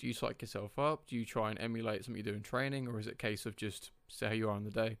itself? Do you psych yourself up? Do you try and emulate something you do in training, or is it a case of just say how you are on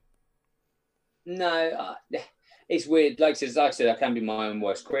the day? No, it's weird. Like I said, I can be my own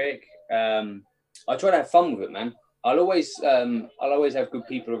worst critic. I try to have fun with it, man. I'll always have good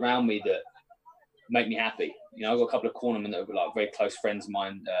people around me that make me happy. You know, I've got a couple of cornermen that are like very close friends of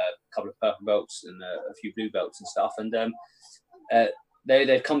mine, a couple of purple belts and a few blue belts and stuff. And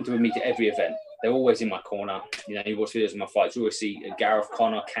they've come to me to every event. They're always in my corner. You know, you watch videos of my fights, you always see Gareth,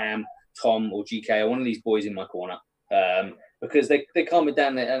 Connor, Cam, Tom, or GK, or one of these boys in my corner. Because they calm me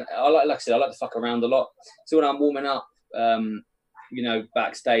down. And like I said, I like to fuck around a lot. So when I'm warming up, you know,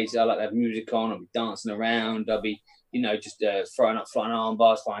 backstage, I like to have music on. I'll be dancing around. I'll be, you know, just throwing up flying arm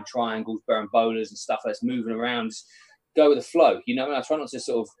bars, flying triangles, burning bowlers and stuff that's moving around. Just go with the flow. You know, and I try not to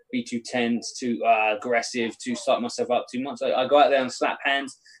sort of be too tense, too aggressive, too psych myself up too much. I go out there and slap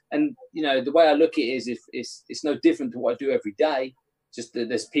hands. And, you know, the way I look at it is if it's no different to what I do every day. Just that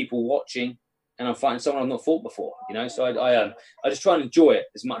there's people watching and I'm fighting someone I've not fought before, you know. So I just try and enjoy it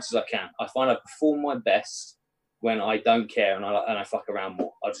as much as I can. I find I perform my best when I don't care and I fuck around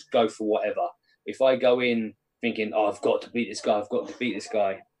more. I just go for whatever. If I go in thinking, oh, I've got to beat this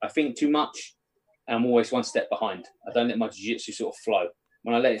guy, I think too much and I'm always one step behind. I don't let my jiu-jitsu sort of flow.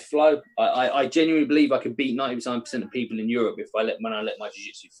 When I let it flow, I genuinely believe I could beat 99% of people in Europe when I let my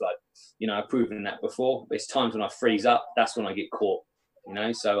jiu-jitsu flow. You know, I've proven that before. But it's times when I freeze up, that's when I get caught. You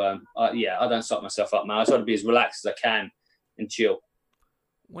know, so I don't psych myself up, man. I try to be as relaxed as I can and chill.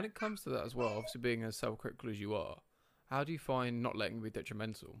 When it comes to that as well, obviously being as self-critical as you are, how do you find not letting it be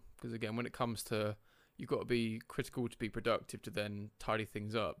detrimental? Because again, when it comes to, you've got to be critical to be productive to then tidy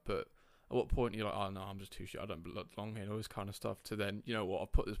things up, but at what point you're like, oh no, I'm just too shit, I don't belong here, all this kind of stuff, to then, you know what,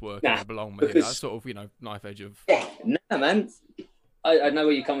 I've put this work in, I belong here. That sort of, you know, knife edge of... Yeah, no, man. I know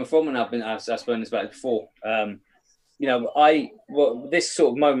where you're coming from, and I've spoken this about it before. You know, this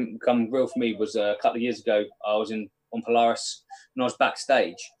sort of moment become real for me was a couple of years ago. I was on Polaris and I was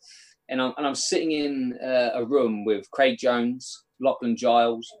backstage, and I'm sitting in a room with Craig Jones, Lachlan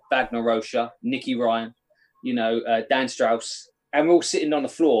Giles, Wagner Rocha, Nicky Ryan, you know, Dan Strauss, and we're all sitting on the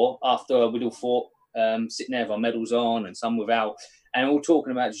floor after we'd all fought, sitting there with our medals on and some without, and all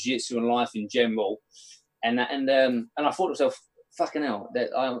talking about jiu-jitsu and life in general. And I thought to myself, fucking hell,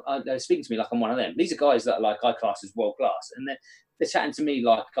 they're speaking to me like I'm one of them. These are guys that like I class as world class, and they're chatting to me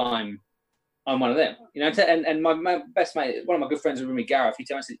like I'm one of them, you know. And my best mate, one of my good friends with me, Gareth, he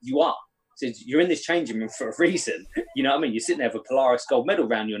told me, I said, you are. He said, you're in this changing room for a reason. You know what I mean? You're sitting there with a Polaris gold medal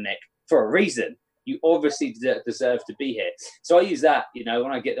around your neck for a reason. You obviously deserve to be here. So I use that, you know,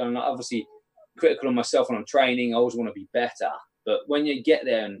 when I get there. I'm obviously critical of myself when I'm training. I always want to be better. But when you get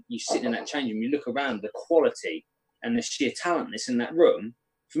there and you sit in that changing room, you look around, the quality and the sheer talent that's in that room.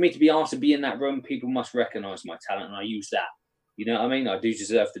 For me to be asked to be in that room, people must recognise my talent, and I use that. You know what I mean? I do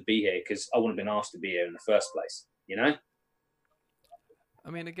deserve to be here because I wouldn't have been asked to be here in the first place, you know?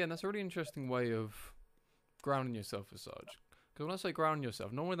 I mean, again, that's a really interesting way of grounding yourself as such. Because when I say ground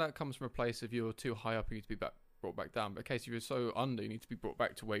yourself, normally that comes from a place of you're too high up and you need to be brought back down. But in case you're so under, you need to be brought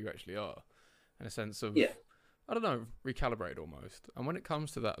back to where you actually are. In a sense of, I don't know, recalibrated almost. And when it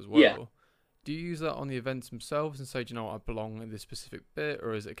comes to that as well, do you use that on the events themselves and say, do you know what, I belong in this specific bit?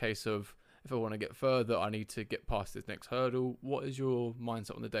 Or is it a case of, if I want to get further, I need to get past this next hurdle? What is your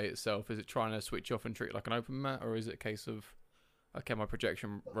mindset on the day itself? Is it trying to switch off and treat it like an open mat? Or is it a case of, okay, my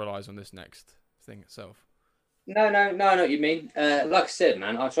projection relies on this next thing itself? No, I know what you mean. Like I said,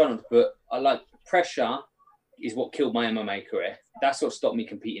 man, I try not to put, I like pressure is what killed my MMA career. That's what stopped me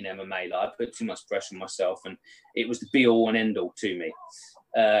competing in MMA. Like, I put too much pressure on myself, and it was the be all and end all to me.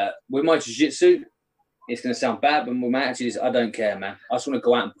 With my jiu-jitsu, it's going to sound bad, but my attitude is I don't care, man. I just want to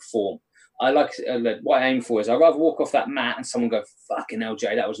go out and perform. I like what I aim for is I'd rather walk off that mat and someone go, fucking hell,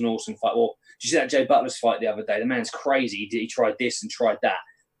 Jay, that was an awesome fight. Or did you see that Jay Butler's fight the other day? The man's crazy. He tried this and tried that.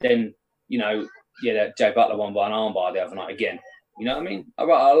 Then, you know, that Jay Butler won by an armbar the other night again. You know what I mean?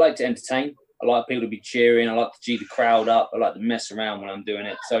 I like to entertain. I like people to be cheering. I like to G the crowd up. I like to mess around when I'm doing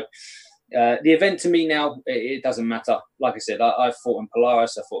it. So the event to me now, it doesn't matter. Like I said, I fought in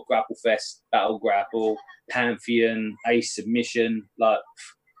Polaris. I fought Grapple Fest, Battle Grapple, Pantheon, Ace Submission. Like,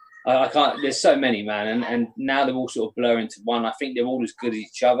 I can't, there's so many, man. And now they're all sort of blur into one. I think they're all as good as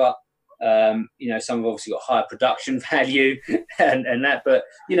each other. You know, some have obviously got higher production value and that. But,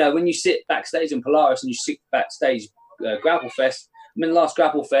 you know, when you sit backstage in Polaris and you sit backstage Grapple Fest, I mean, last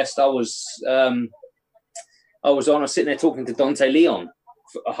Grapple Fest, I was sitting there talking to Dante Leon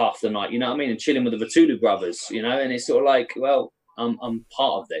for half the night, you know what I mean? And chilling with the Vatulu brothers, you know? And it's sort of like, well, I'm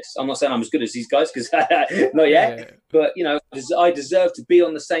part of this. I'm not saying I'm as good as these guys because not yet, Yeah. but you know, I deserve to be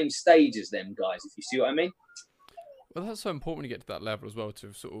on the same stage as them guys. If you see what I mean. Well, that's so important when you get to that level as well,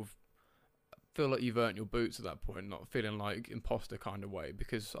 to sort of feel like you've earned your boots at that point, not feeling like imposter kind of way.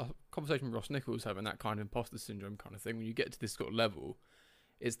 Because a conversation with Ross Nichols having that kind of imposter syndrome kind of thing, when you get to this sort of level,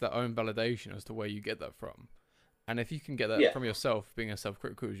 it's that own validation as to where you get that from. And if you can get that from yourself, being as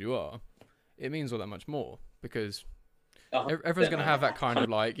self-critical as you are, it means all that much more, because everyone's going to have that kind of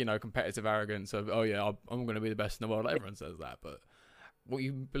like, you know, competitive arrogance of, oh yeah, I'm going to be the best in the world. Like, everyone says that, but what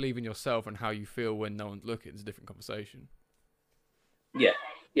you believe in yourself and how you feel when no one's looking is a different conversation. Yeah,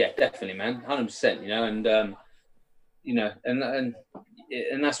 definitely, man, 100%. You know, and you know, and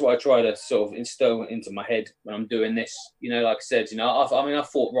that's what I try to sort of instill into my head when I'm doing this. You know, like I said, you know, I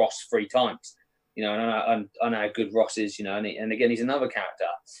fought Ross 3 times. You know, and I know how good Ross is. You know, and again, he's another character,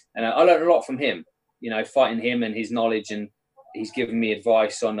 and I learned a lot from him. You know, fighting him and his knowledge, and he's given me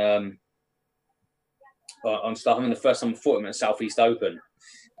advice on stuff. I mean, the first time I fought him at Southeast Open,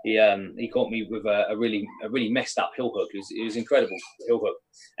 he caught me with a really messed up heel hook. It was incredible heel hook.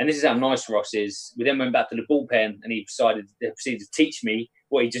 And this is how nice Ross is. We then went back to the bullpen, and he proceeded to teach me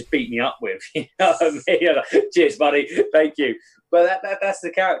what he just beat me up with. You know what I mean? Like, cheers, buddy. Thank you. But that's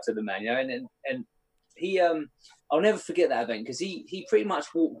the character of the man, you know. And he I'll never forget that event, because he pretty much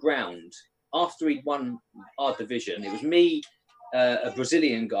walked round after he'd won our division. It was me, a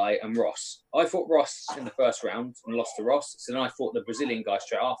Brazilian guy, and Ross. I fought Ross in the first round and lost to Ross. So then I fought the Brazilian guy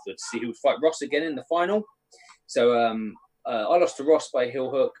straight afterwards to see who would fight Ross again in the final. So I lost to Ross by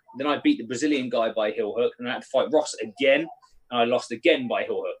heel hook. Then I beat the Brazilian guy by heel hook, and I had to fight Ross again, and I lost again by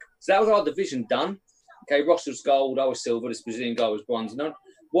heel hook. So that was our division done. Okay, Ross was gold, I was silver, this Brazilian guy was bronze. And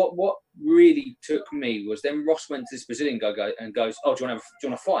what really took me was then Ross went to this Brazilian guy and goes, "Oh, do you want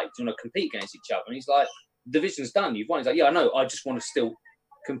to fight? Do you want to compete against each other?" And he's like, "Division's done. You've won." He's like, "Yeah, I know. I just want to still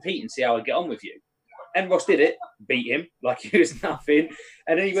compete and see how I get on with you." And Ross did it, beat him like it was nothing.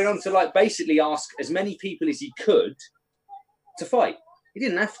 And then he went on to like basically ask as many people as he could to fight. He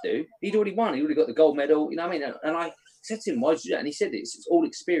didn't have to. He'd already won. He already got the gold medal. You know what I mean? And I said to him, "Why did you do that?" And he said, it's all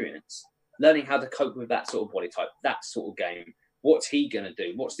experience. Learning how to cope with that sort of body type, that sort of game. What's he going to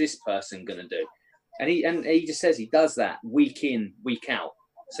do? What's this person going to do? And he just says he does that week in, week out.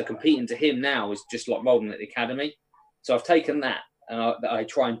 So competing to him now is just like rolling at the academy. So I've taken that, and I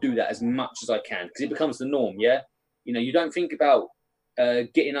try and do that as much as I can, because it becomes the norm, yeah? You know, you don't think about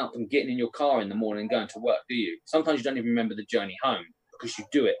getting up and getting in your car in the morning and going to work, do you? Sometimes you don't even remember the journey home, because you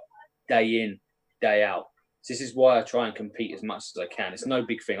do it day in, day out. So this is why I try and compete as much as I can. It's no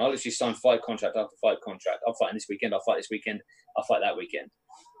big thing. I'll literally sign fight contract after fight contract. I'm fighting this weekend. I'll fight this weekend. I'll fight that weekend.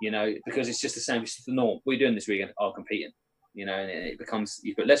 You know, because it's just the same. It's the norm. What are you doing this weekend? I'm competing. You know, and it becomes,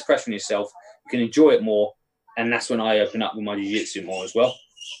 you put less pressure on yourself. You can enjoy it more. And that's when I open up with my jiu-jitsu more as well.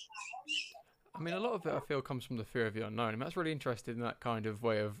 I mean, a lot of it I feel comes from the fear of the unknown. I mean, that's really interesting in that kind of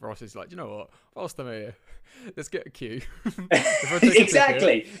way of Ross is like, you know what? Whilst I'm here, let's get a cue.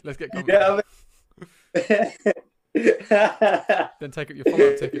 Exactly. Ticket, let's get comfortable. Then take up your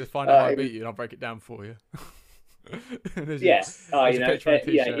follow-up ticket to find out how I beat you, and I'll break it down for you. Yes, you know,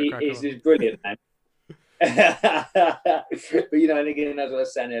 it's brilliant, man. But you know, and again, as I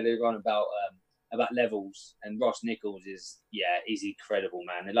was saying earlier on about levels, and Ross Nichols he's incredible,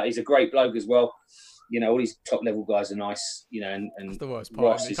 man. Like, he's a great bloke as well. You know, all these top level guys are nice. You know, and that's the worst part.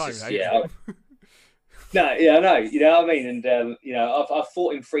 Ross is just, no, yeah, I know. You know what I mean? And you know, I've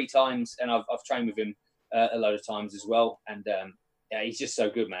fought him 3 times, and I've trained with him a load of times as well. And yeah, he's just so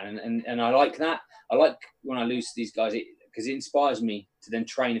good, man. And I like that. I like when I lose to these guys, because it inspires me to then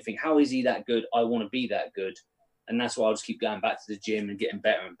train and think, how is he that good? I want to be that good. And that's why I'll just keep going back to the gym and getting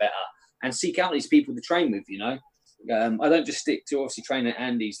better and better, and seek out these people to train with, you know. I don't just stick to obviously training at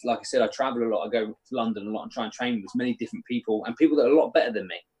Andy's. Like I said, I travel a lot. I go to London a lot and try and train with as many different people, and people that are a lot better than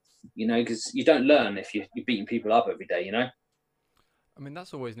me, you know, because you don't learn if you're beating people up every day, you know. I mean,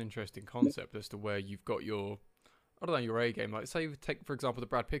 that's always an interesting concept as to where you've got your, I don't know, your A game. Like, say you take, for example, the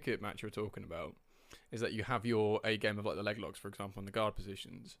Brad Pickett match you were talking about, is that you have your A game of like the leg locks, for example, in the guard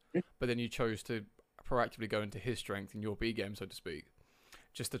positions, but then you chose to proactively go into his strength in your B game, so to speak,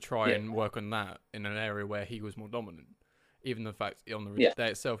 just to try and work on that in an area where he was more dominant. Even the fact on the day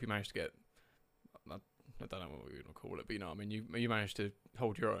itself, you managed to get, I don't know what we're going to call it, but you know what I mean, you managed to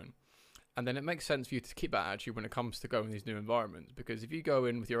hold your own. And then it makes sense for you to keep that attitude when it comes to going in these new environments, because if you go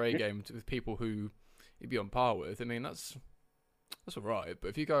in with your A game with people who you'd be on par with, I mean, that's all right. But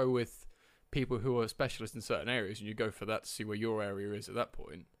if you go with people who are specialists in certain areas and you go for that to see where your area is at that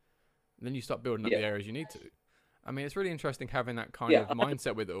point, then you start building up the areas you need to. I mean, it's really interesting having that kind Yeah, of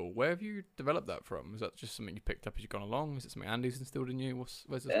mindset with it all. Where have you developed that from? Is that just something you picked up as you've gone along? Is it something Andy's instilled in you?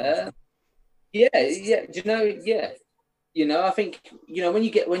 Where's this come uh, from? yeah. Do you know? Yeah, I think when you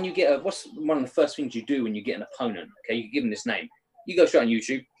get what's one of the first things you do when you get an opponent? Okay, you give them this name. You go straight on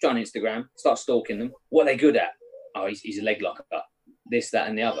YouTube, straight on Instagram, start stalking them. What are they good at? Oh, he's a leg locker. This, that,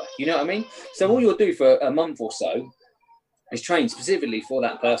 and the other. You know what I mean? So all you'll do for a month or so is train specifically for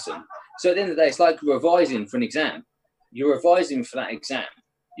that person. So at the end of the day, it's like revising for an exam. You're revising for that exam.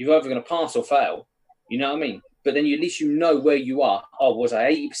 You're either going to pass or fail. You know what I mean? But then at least you know where you are. Oh, was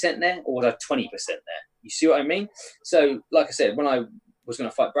I 80% there or was I 20% there? You see what I mean? So, like I said, when I was going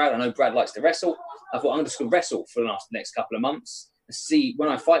to fight Brad, I know Brad likes to wrestle. I thought I'm just going to wrestle for the next couple of months and see when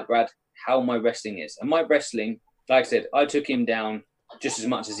I fight Brad how my wrestling is. And my wrestling, like I said, I took him down just as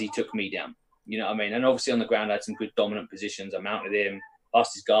much as he took me down. You know what I mean? And obviously on the ground, I had some good dominant positions. I mounted him,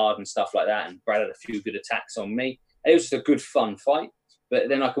 passed his guard and stuff like that. And Brad had a few good attacks on me. It was just a good, fun fight. But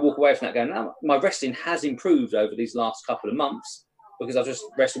then I could walk away from that going, no, my wrestling has improved over these last couple of months because I've just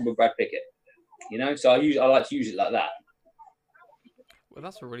wrestled with Brad Pickett. You know, so I like to use it like that. Well,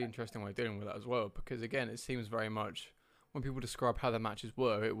 that's a really interesting way of dealing with that as well, because again, it seems very much when people describe how the matches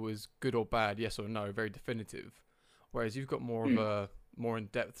were, it was good or bad, yes or no, very definitive. Whereas you've got more of a more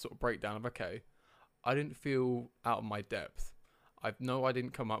in-depth sort of breakdown of, okay, I didn't feel out of my depth. I know I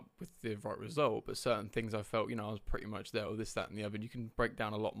didn't come up with the right result, but certain things I felt, I was pretty much there, or this, that, and the other. And you can break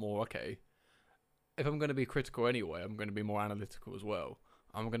down a lot more. Okay, if I'm going to be critical anyway, I'm going to be more analytical as well.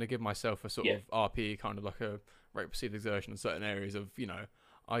 I'm going to give myself a sort of RP, kind of like a rate perceived exertion in certain areas of,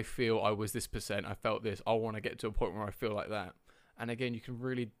 I feel I was this percent, I felt this, I want to get to a point where I feel like that. And again, you can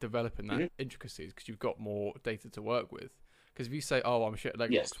really develop in that intricacies because you've got more data to work with. Because if you say, oh, I'm shit at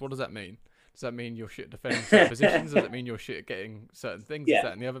leg locks, what does that mean? Does that mean you're shit at defending certain positions? Does it mean you're shit at getting certain things? Is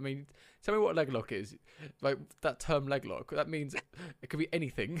that and the other? I mean, tell me what a leg lock is. Like that term leg lock, that means it could be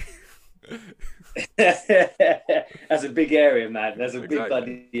anything. That's a big area, man. That's a big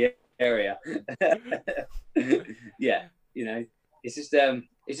bloody area. Yeah, it's just trying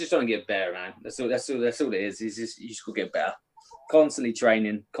to get better, man. That's all it is. It's just you just got to get better. Constantly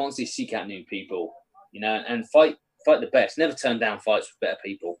training, constantly seek out new people, and fight the best. Never turn down fights with better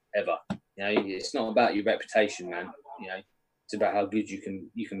people ever. It's not about your reputation, man. It's about how good you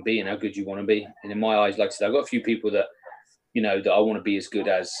can be and how good you want to be. And in my eyes, like I said, I've got a few people that that I want to be as good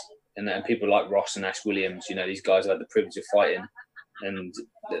as. And people like Ross and Ash Williams, these guys have had the privilege of fighting, and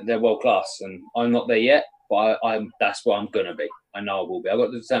they're world class. And I'm not there yet, but that's where I'm gonna be. I know I will be. I've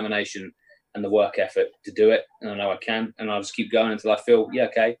got the determination and the work effort to do it, and I know I can. And I'll just keep going until I feel,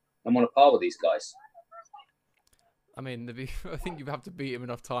 okay, I'm on a par with these guys. I mean, I think you have to beat him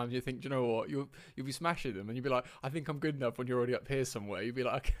enough times. You think, do you know what? You'll be smashing them, and you'll be like, I think I'm good enough. When you're already up here somewhere, you'll be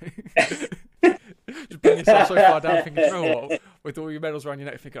like, okay. Just bring yourself so far down, thinking, you know what? With all your medals around your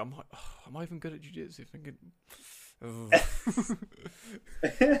neck, thinking, I'm like, am I even good at jiu-jitsu? Thinking,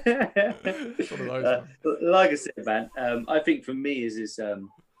 like I said, man, I think for me is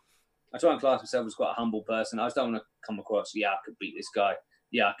I try and class myself as quite a humble person. I just don't want to come across, I could beat this guy.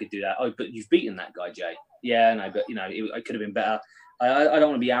 Yeah, I could do that. Oh, but you've beaten that guy, Jay. Yeah, no, but it could have been better. I don't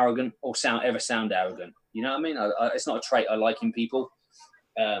want to be arrogant or sound arrogant. You know what I mean? It's not a trait I like in people.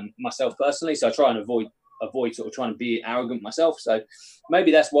 Myself personally, so I try and avoid sort of trying to be arrogant myself. So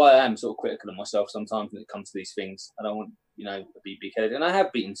maybe that's why I am sort of critical of myself sometimes when it comes to these things. I don't want to be big-headed, and I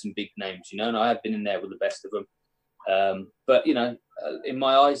have beaten some big names, and I have been in there with the best of them. But in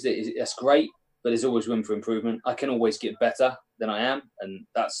my eyes, that's great, but there's always room for improvement. I can always get better than I am, and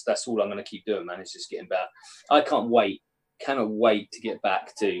that's all I'm going to keep doing, man. It's just getting better. I cannot wait to get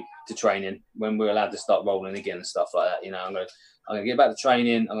back to training when we're allowed to start rolling again and stuff like that. I'm going to get back to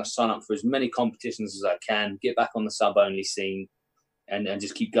training. I'm going to sign up for as many competitions as I can, get back on the sub-only scene, and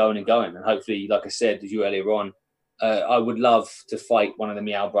just keep going and going. And hopefully, like I said to you earlier on, I would love to fight one of the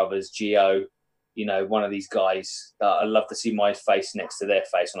Meow brothers, Gio, one of these guys. I'd love to see my face next to their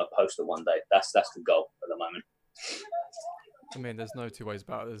face on a poster one day. That's the goal at the moment. I mean, there's no two ways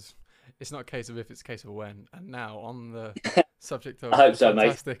about it. It's not a case of if, it's a case of when. And now, on the subject of I hope so,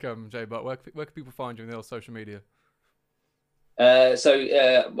 fantastic Jay Butt, where can people find you on the social media? My sort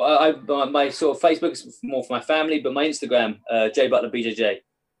of Facebook is more for my family, but my Instagram, Jay Butler BJJ.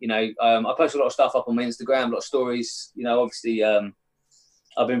 I post a lot of stuff up on my Instagram, a lot of stories. Obviously, I've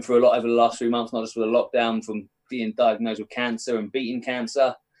been through a lot over the last 3 months, not just with the lockdown, from being diagnosed with cancer and beating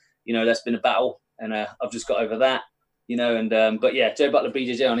cancer. That's been a battle, and I've just got over that. But yeah, Jay Butler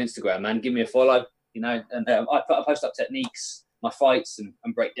BJJ on Instagram, man. Give me a follow. And I post up techniques, my fights,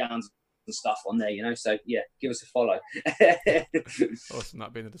 and breakdowns and stuff on there. So yeah, give us a follow. Awesome,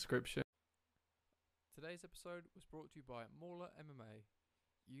 that being the description. Today's episode was brought to you by Mauler MMA.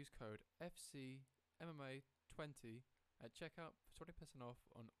 Use code FCMMA20 at checkout for 20% off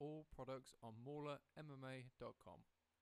on all products on maulermma.com.